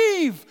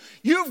believe.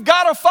 You've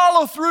got to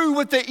follow through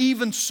with the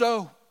even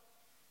so.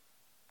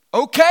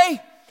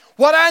 Okay?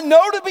 What I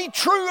know to be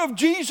true of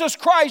Jesus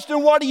Christ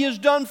and what He has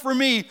done for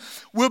me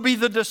will be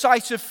the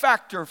decisive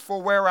factor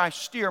for where I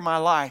steer my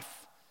life,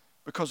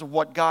 because of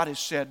what God has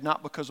said,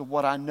 not because of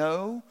what I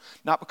know,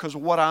 not because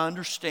of what I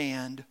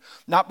understand,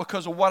 not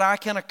because of what I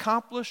can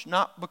accomplish,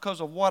 not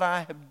because of what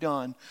I have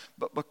done,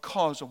 but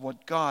because of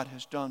what God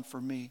has done for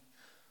me.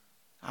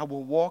 I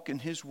will walk in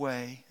His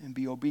way and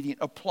be obedient.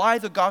 Apply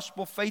the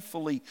gospel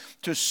faithfully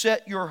to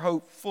set your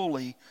hope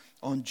fully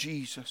on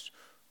Jesus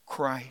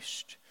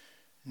Christ.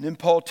 And then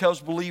Paul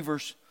tells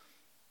believers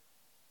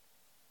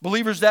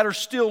that are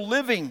still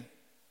living,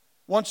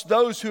 once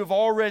those who have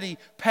already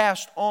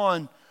passed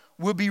on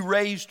will be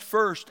raised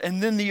first, and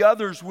then the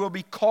others will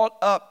be caught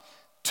up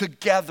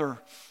together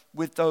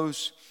with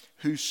those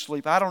who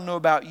sleep. I don't know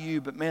about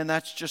you, but man,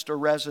 that's just a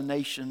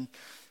resonation,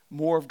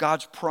 more of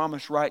God's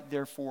promise right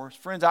there for us.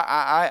 Friends,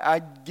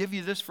 I give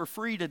you this for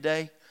free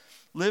today.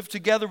 Live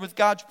together with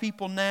God's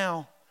people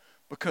now,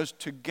 because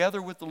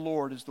together with the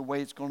Lord is the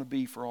way it's going to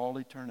be for all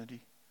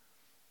eternity.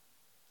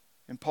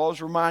 And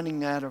Paul's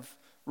reminding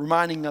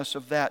us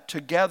of that.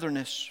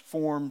 Togetherness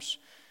forms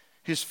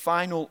his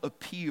final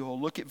appeal.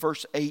 Look at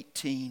verse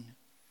 18.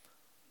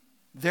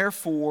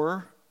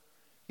 Therefore,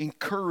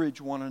 encourage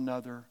one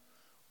another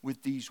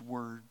with these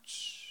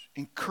words.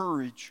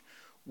 Encourage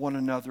one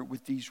another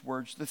with these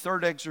words. The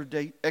third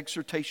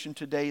exhortation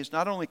today is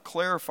not only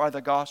clarify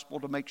the gospel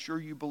to make sure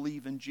you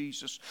believe in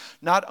Jesus,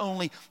 not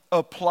only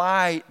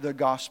apply the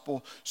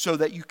gospel so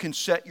that you can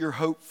set your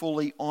hope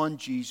fully on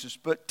Jesus,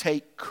 but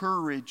take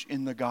courage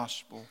in the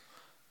gospel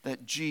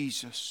that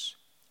Jesus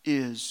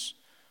is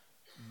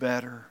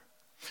better.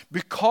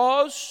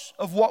 Because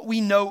of what we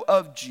know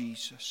of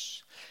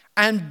Jesus,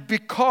 and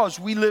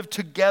because we live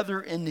together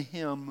in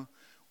Him,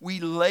 we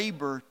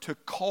labor to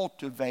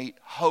cultivate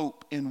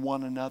hope in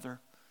one another.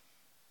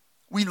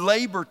 We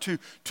labor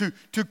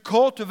to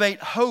cultivate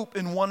hope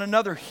in one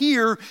another.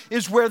 Here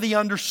is where the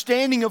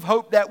understanding of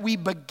hope that we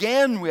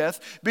began with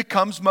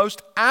becomes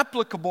most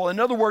applicable. In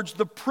other words,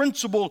 the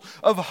principle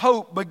of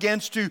hope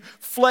begins to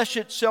flesh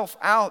itself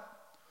out.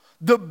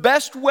 The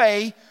best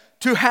way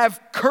to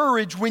have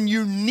courage when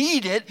you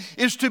need it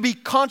is to be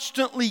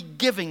constantly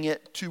giving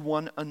it to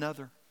one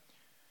another.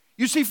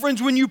 You see,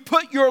 friends, when you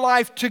put your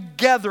life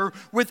together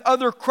with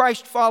other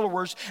Christ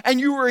followers and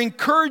you are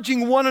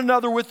encouraging one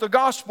another with the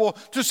gospel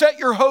to set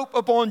your hope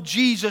upon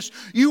Jesus,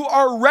 you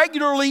are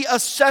regularly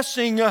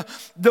assessing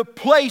the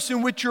place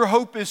in which your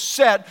hope is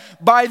set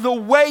by the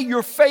way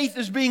your faith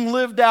is being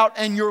lived out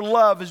and your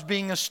love is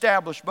being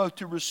established both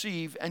to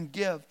receive and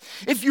give.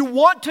 If you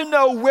want to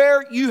know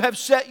where you have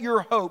set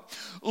your hope,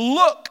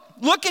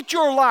 look at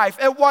your life,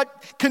 at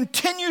what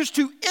continues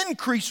to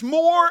increase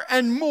more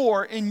and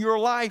more in your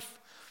life.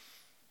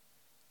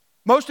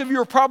 Most of you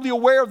are probably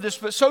aware of this,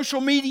 but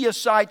social media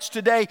sites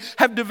today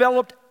have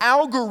developed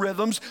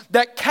algorithms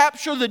that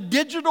capture the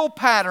digital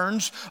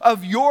patterns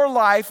of your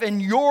life and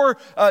your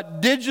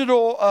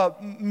digital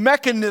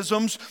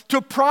mechanisms to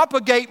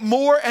propagate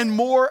more and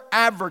more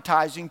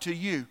advertising to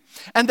you.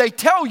 And they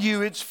tell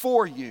you it's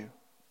for you.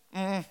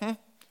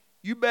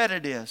 You bet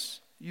it is.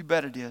 You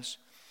bet it is.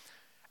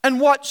 And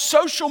what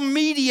social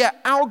media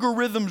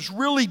algorithms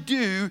really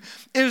do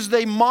is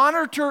they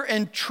monitor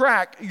and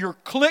track your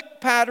click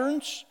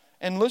patterns.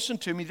 And listen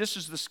to me, this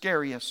is the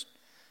scariest,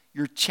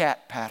 your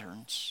chat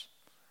patterns.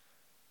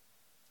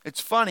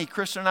 It's funny,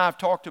 Chris and I have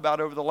talked about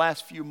over the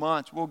last few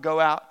months, we'll go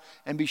out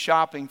and be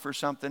shopping for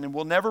something and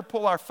we'll never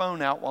pull our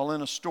phone out while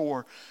in a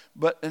store.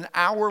 But an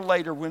hour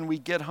later when we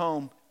get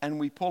home and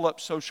we pull up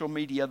social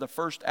media, the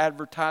first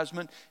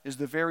advertisement is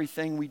the very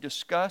thing we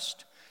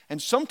discussed.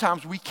 And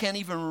sometimes we can't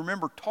even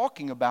remember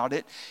talking about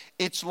it.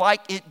 It's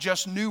like it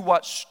just knew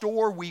what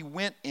store we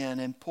went in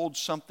and pulled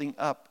something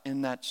up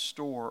in that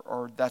store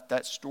or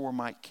that store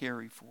might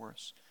carry for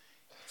us.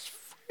 It's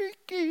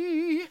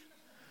freaky.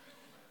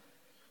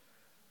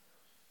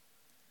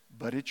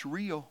 But it's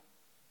real.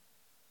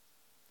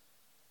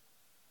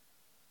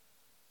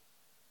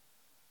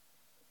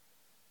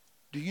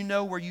 Do you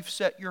know where you've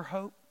set your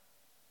hope?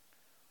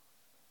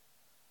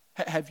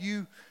 Have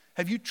you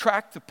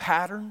tracked the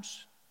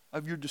patterns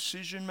of your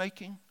decision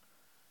making?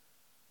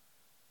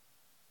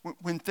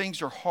 When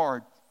things are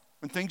hard,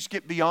 when things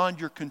get beyond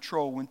your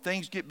control, when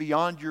things get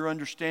beyond your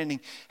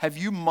understanding, have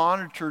you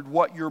monitored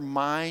what your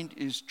mind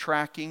is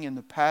tracking and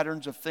the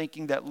patterns of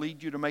thinking that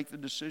lead you to make the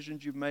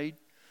decisions you've made?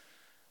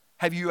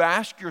 Have you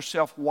asked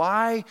yourself,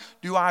 why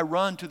do I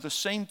run to the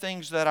same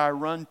things that I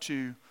run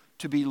to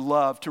be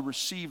loved, to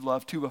receive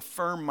love, to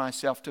affirm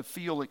myself, to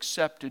feel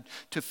accepted,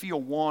 to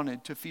feel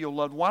wanted, to feel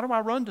loved? Why do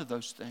I run to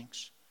those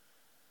things?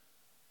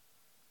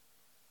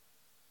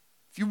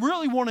 If you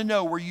really want to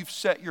know where you've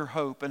set your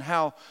hope and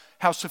how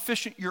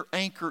sufficient your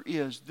anchor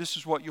is, this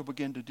is what you'll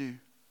begin to do.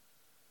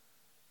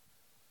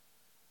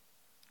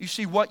 You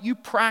see, what you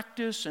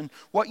practice and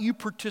what you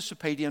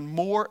participate in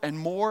more and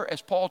more,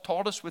 as Paul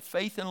taught us with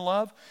faith and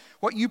love,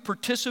 what you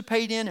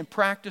participate in and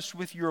practice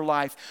with your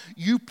life,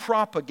 you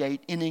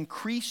propagate an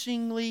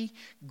increasingly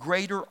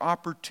greater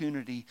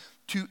opportunity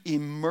to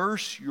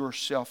immerse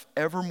yourself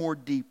ever more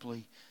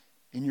deeply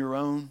in your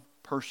own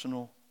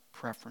personal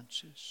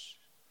preferences.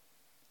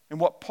 And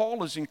what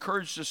Paul has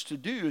encouraged us to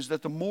do is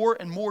that the more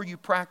and more you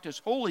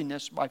practice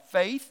holiness by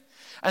faith,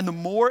 and the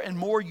more and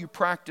more you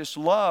practice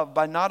love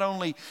by not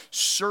only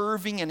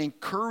serving and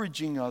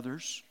encouraging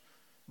others,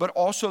 but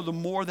also the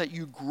more that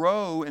you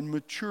grow and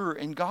mature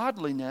in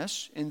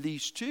godliness in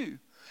these two.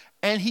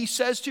 And he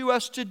says to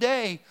us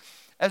today,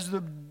 as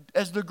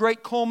the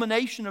great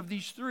culmination of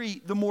these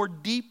three, the more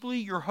deeply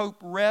your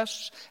hope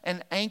rests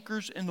and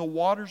anchors in the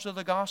waters of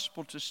the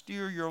gospel to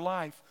steer your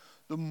life,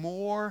 the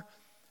more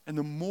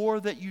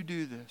that you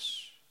do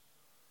this,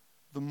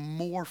 the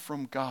more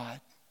from God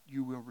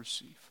you will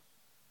receive.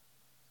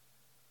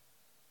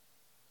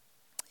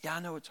 Yeah, I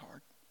know it's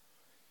hard.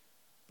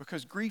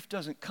 Because grief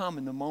doesn't come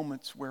in the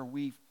moments where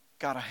we've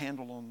got a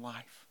handle on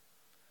life.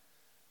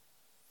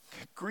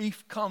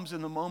 Grief comes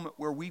in the moment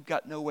where we've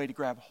got no way to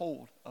grab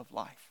hold of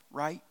life,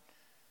 right?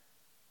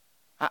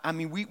 I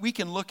mean, we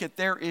can look at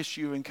their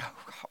issue and go,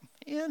 oh,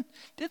 man,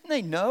 didn't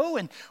they know?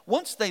 And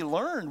once they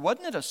learned,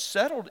 wasn't it a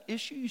settled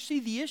issue? You see,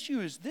 the issue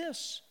is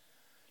this.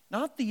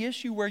 Not the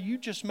issue where you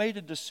just made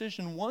a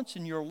decision once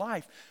in your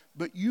life,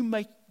 but you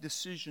make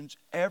decisions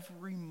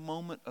every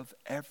moment of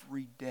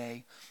every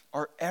day.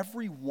 Are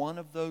every one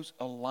of those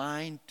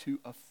aligned to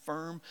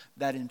affirm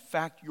that in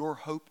fact your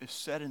hope is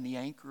set in the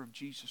anchor of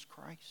Jesus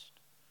Christ?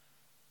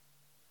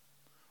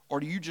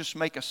 Or do you just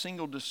make a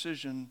single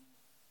decision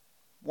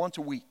once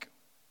a week,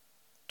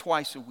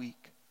 twice a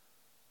week,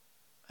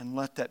 and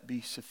let that be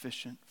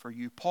sufficient for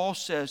you? Paul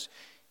says,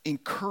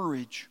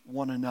 encourage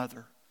one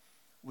another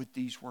with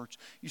these words.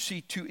 You see,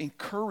 to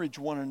encourage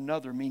one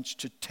another means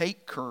to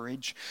take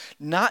courage,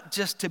 not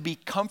just to be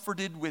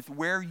comforted with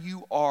where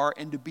you are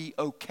and to be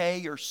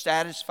okay or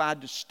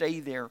satisfied to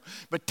stay there,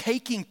 but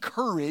taking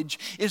courage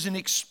is an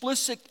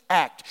explicit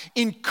act.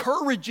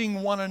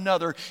 Encouraging one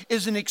another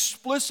is an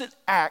explicit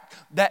act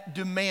that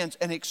demands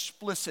an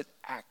explicit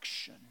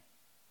action.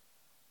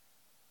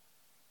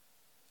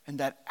 And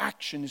that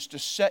action is to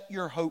set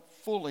your hope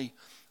fully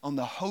on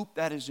the hope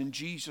that is in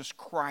Jesus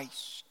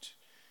Christ.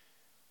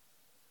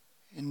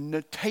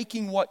 In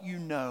taking what you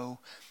know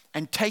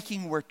and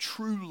taking where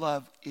true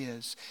love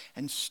is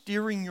and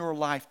steering your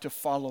life to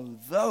follow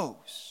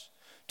those,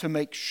 to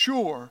make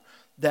sure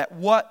that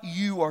what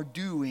you are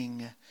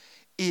doing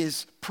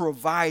is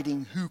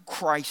providing who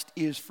Christ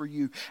is for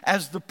you.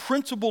 As the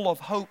principle of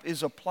hope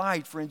is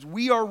applied, friends,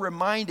 we are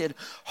reminded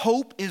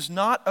hope is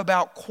not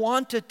about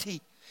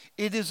quantity,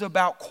 it is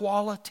about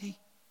quality.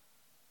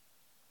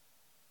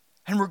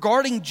 And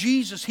regarding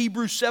Jesus,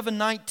 Hebrews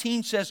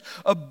 7:19 says,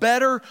 a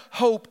better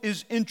hope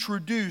is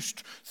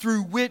introduced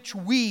through which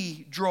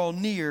we draw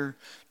near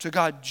to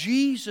God.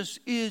 Jesus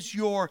is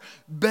your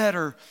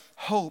better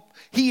hope.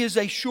 He is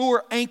a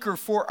sure anchor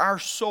for our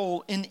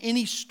soul in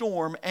any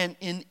storm and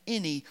in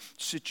any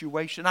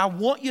situation. I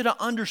want you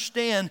to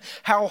understand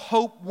how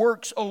hope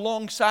works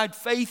alongside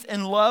faith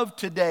and love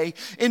today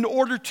in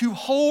order to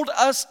hold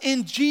us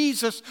in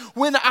Jesus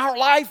when our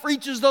life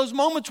reaches those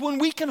moments when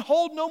we can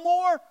hold no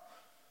more.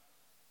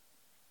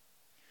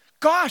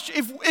 Gosh,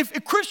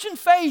 if Christian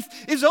faith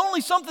is only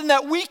something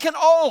that we can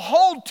all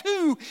hold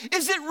to,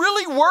 is it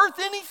really worth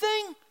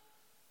anything?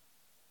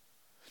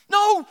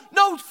 No,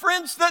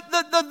 friends,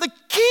 the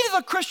key to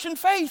the Christian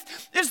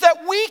faith is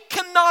that we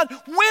cannot,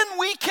 when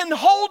we can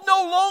hold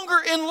no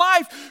longer in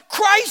life,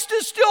 Christ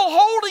is still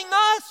holding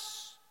us.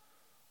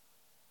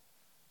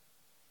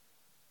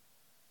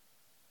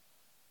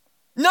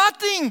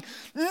 Nothing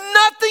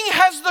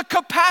has the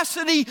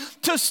capacity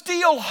to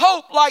steal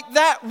hope like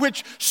that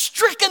which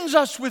strickens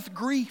us with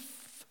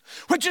grief,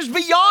 which is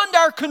beyond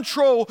our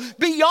control,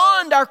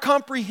 beyond our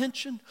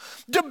comprehension.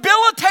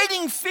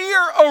 Debilitating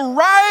fear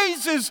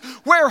arises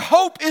where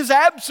hope is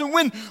absent,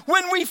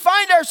 when we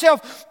find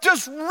ourselves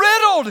just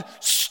riddled,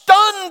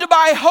 stunned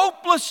by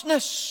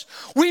hopelessness.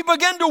 We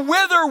begin to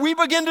wither, we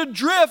begin to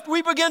drift,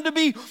 we begin to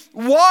be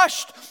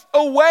washed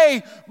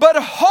away. But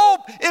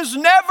hope is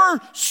never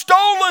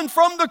stolen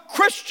from the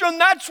Christian.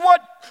 That's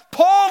what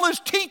Paul is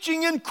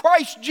teaching in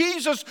Christ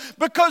Jesus,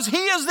 because He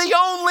is the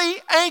only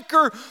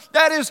anchor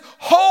that is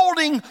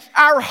holding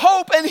our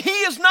hope, and He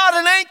is not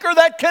an anchor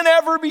that can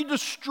ever be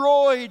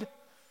destroyed.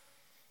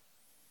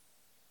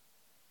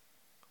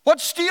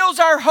 What steals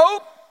our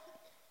hope?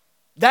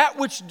 That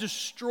which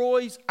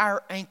destroys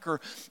our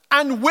anchor.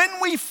 And when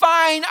we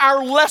find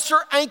our lesser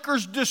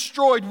anchors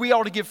destroyed, we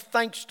ought to give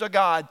thanks to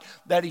God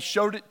that He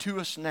showed it to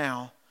us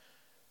now.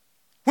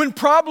 When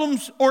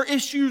problems or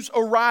issues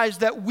arise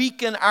that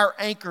weaken our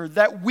anchor,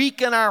 that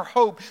weaken our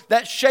hope,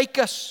 that shake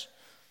us,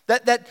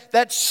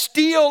 that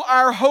steal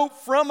our hope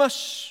from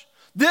us,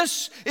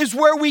 this is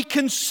where we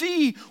can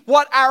see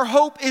what our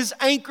hope is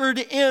anchored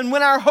in.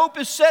 When our hope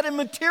is set in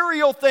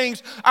material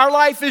things, our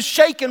life is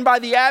shaken by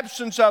the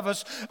absence of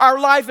us. Our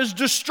life is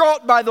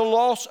distraught by the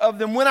loss of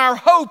them. When our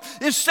hope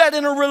is set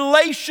in a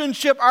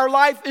relationship, our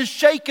life is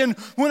shaken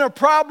when a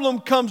problem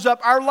comes up.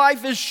 Our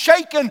life is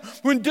shaken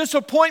when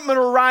disappointment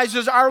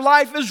arises. Our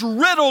life is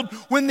riddled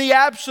when the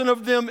absence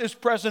of them is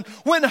present.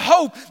 When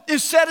hope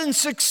is set in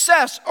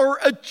success or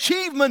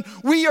achievement,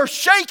 we are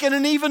shaken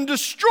and even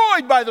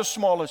destroyed by the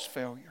smallest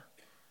failure.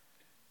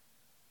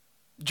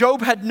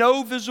 Job had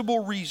no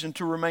visible reason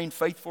to remain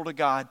faithful to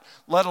God,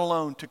 let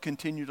alone to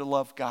continue to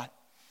love God.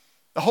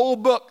 The whole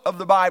book of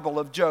the Bible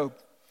of Job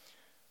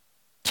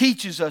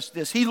teaches us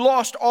this. He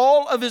lost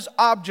all of his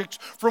objects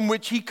from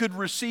which he could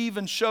receive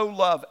and show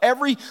love.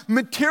 Every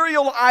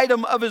material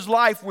item of his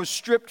life was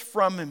stripped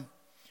from him.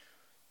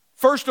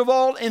 First of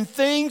all, in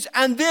things,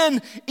 and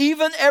then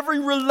even every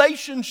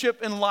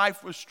relationship in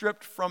life was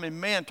stripped from him.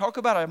 Man, talk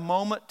about a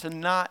moment to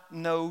not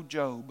know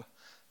Job.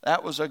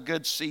 That was a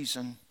good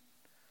season.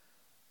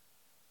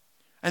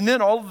 And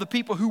then all of the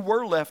people who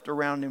were left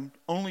around him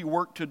only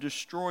worked to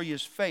destroy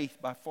his faith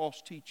by false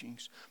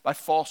teachings, by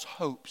false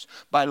hopes,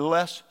 by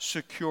less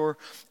secure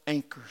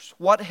anchors.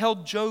 What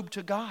held Job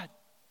to God?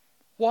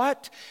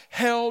 What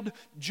held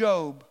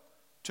Job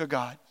to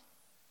God?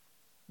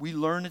 We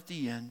learn at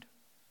the end.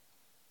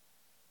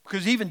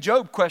 Because even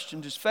Job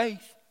questioned his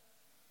faith.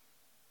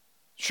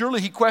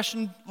 Surely he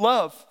questioned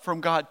love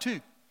from God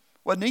too.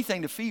 Wasn't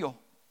anything to feel.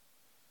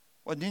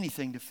 Wasn't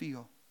anything to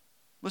feel.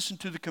 Listen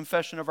to the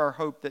confession of our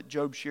hope that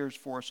Job shares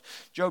for us.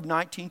 Job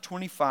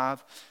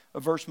 19:25, a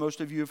verse most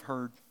of you have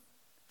heard.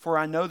 For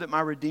I know that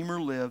my Redeemer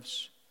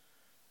lives,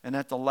 and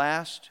at the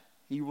last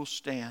he will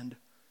stand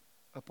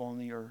upon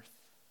the earth.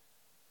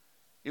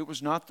 It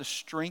was not the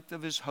strength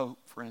of his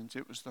hope, friends.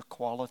 It was the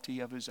quality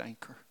of his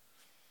anchor.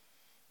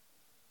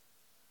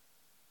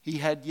 He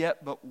had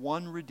yet but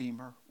one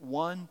Redeemer,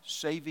 one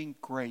saving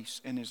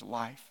grace in his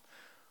life,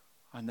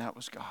 and that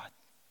was God.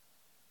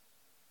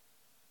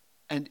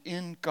 And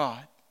in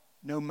God,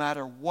 no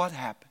matter what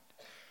happened,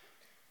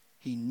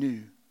 he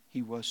knew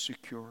he was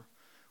secure.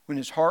 When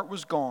his heart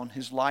was gone,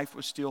 his life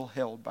was still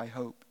held by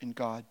hope in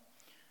God.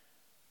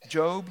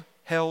 Job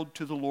held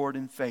to the Lord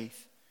in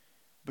faith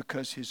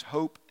because his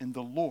hope in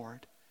the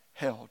Lord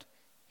held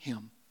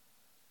him.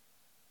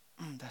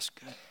 That's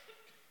good.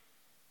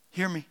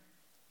 Hear me.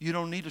 You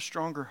don't need a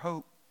stronger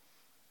hope.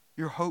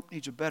 Your hope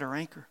needs a better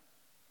anchor.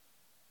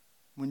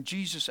 When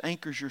Jesus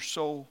anchors your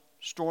soul,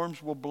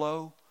 storms will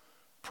blow,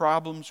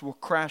 problems will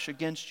crash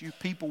against you,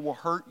 people will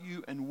hurt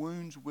you, and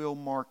wounds will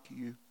mark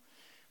you.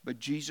 But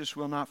Jesus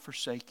will not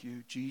forsake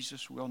you.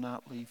 Jesus will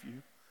not leave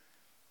you.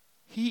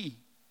 He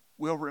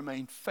will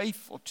remain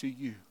faithful to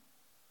you.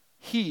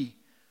 He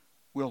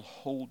will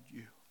hold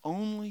you.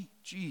 Only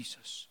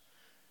Jesus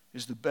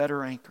is the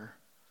better anchor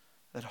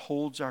that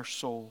holds our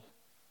soul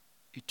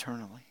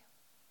eternally.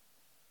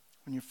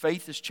 When your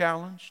faith is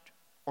challenged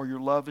or your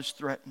love is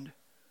threatened,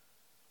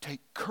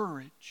 take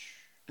courage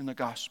in the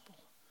gospel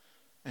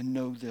and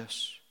know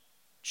this: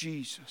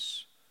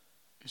 Jesus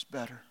is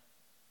better.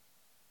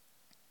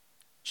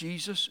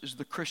 Jesus is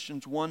the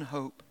Christian's one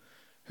hope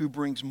who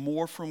brings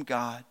more from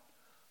God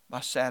by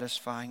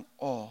satisfying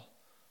all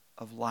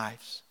of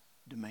life's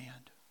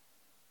demand.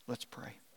 Let's pray.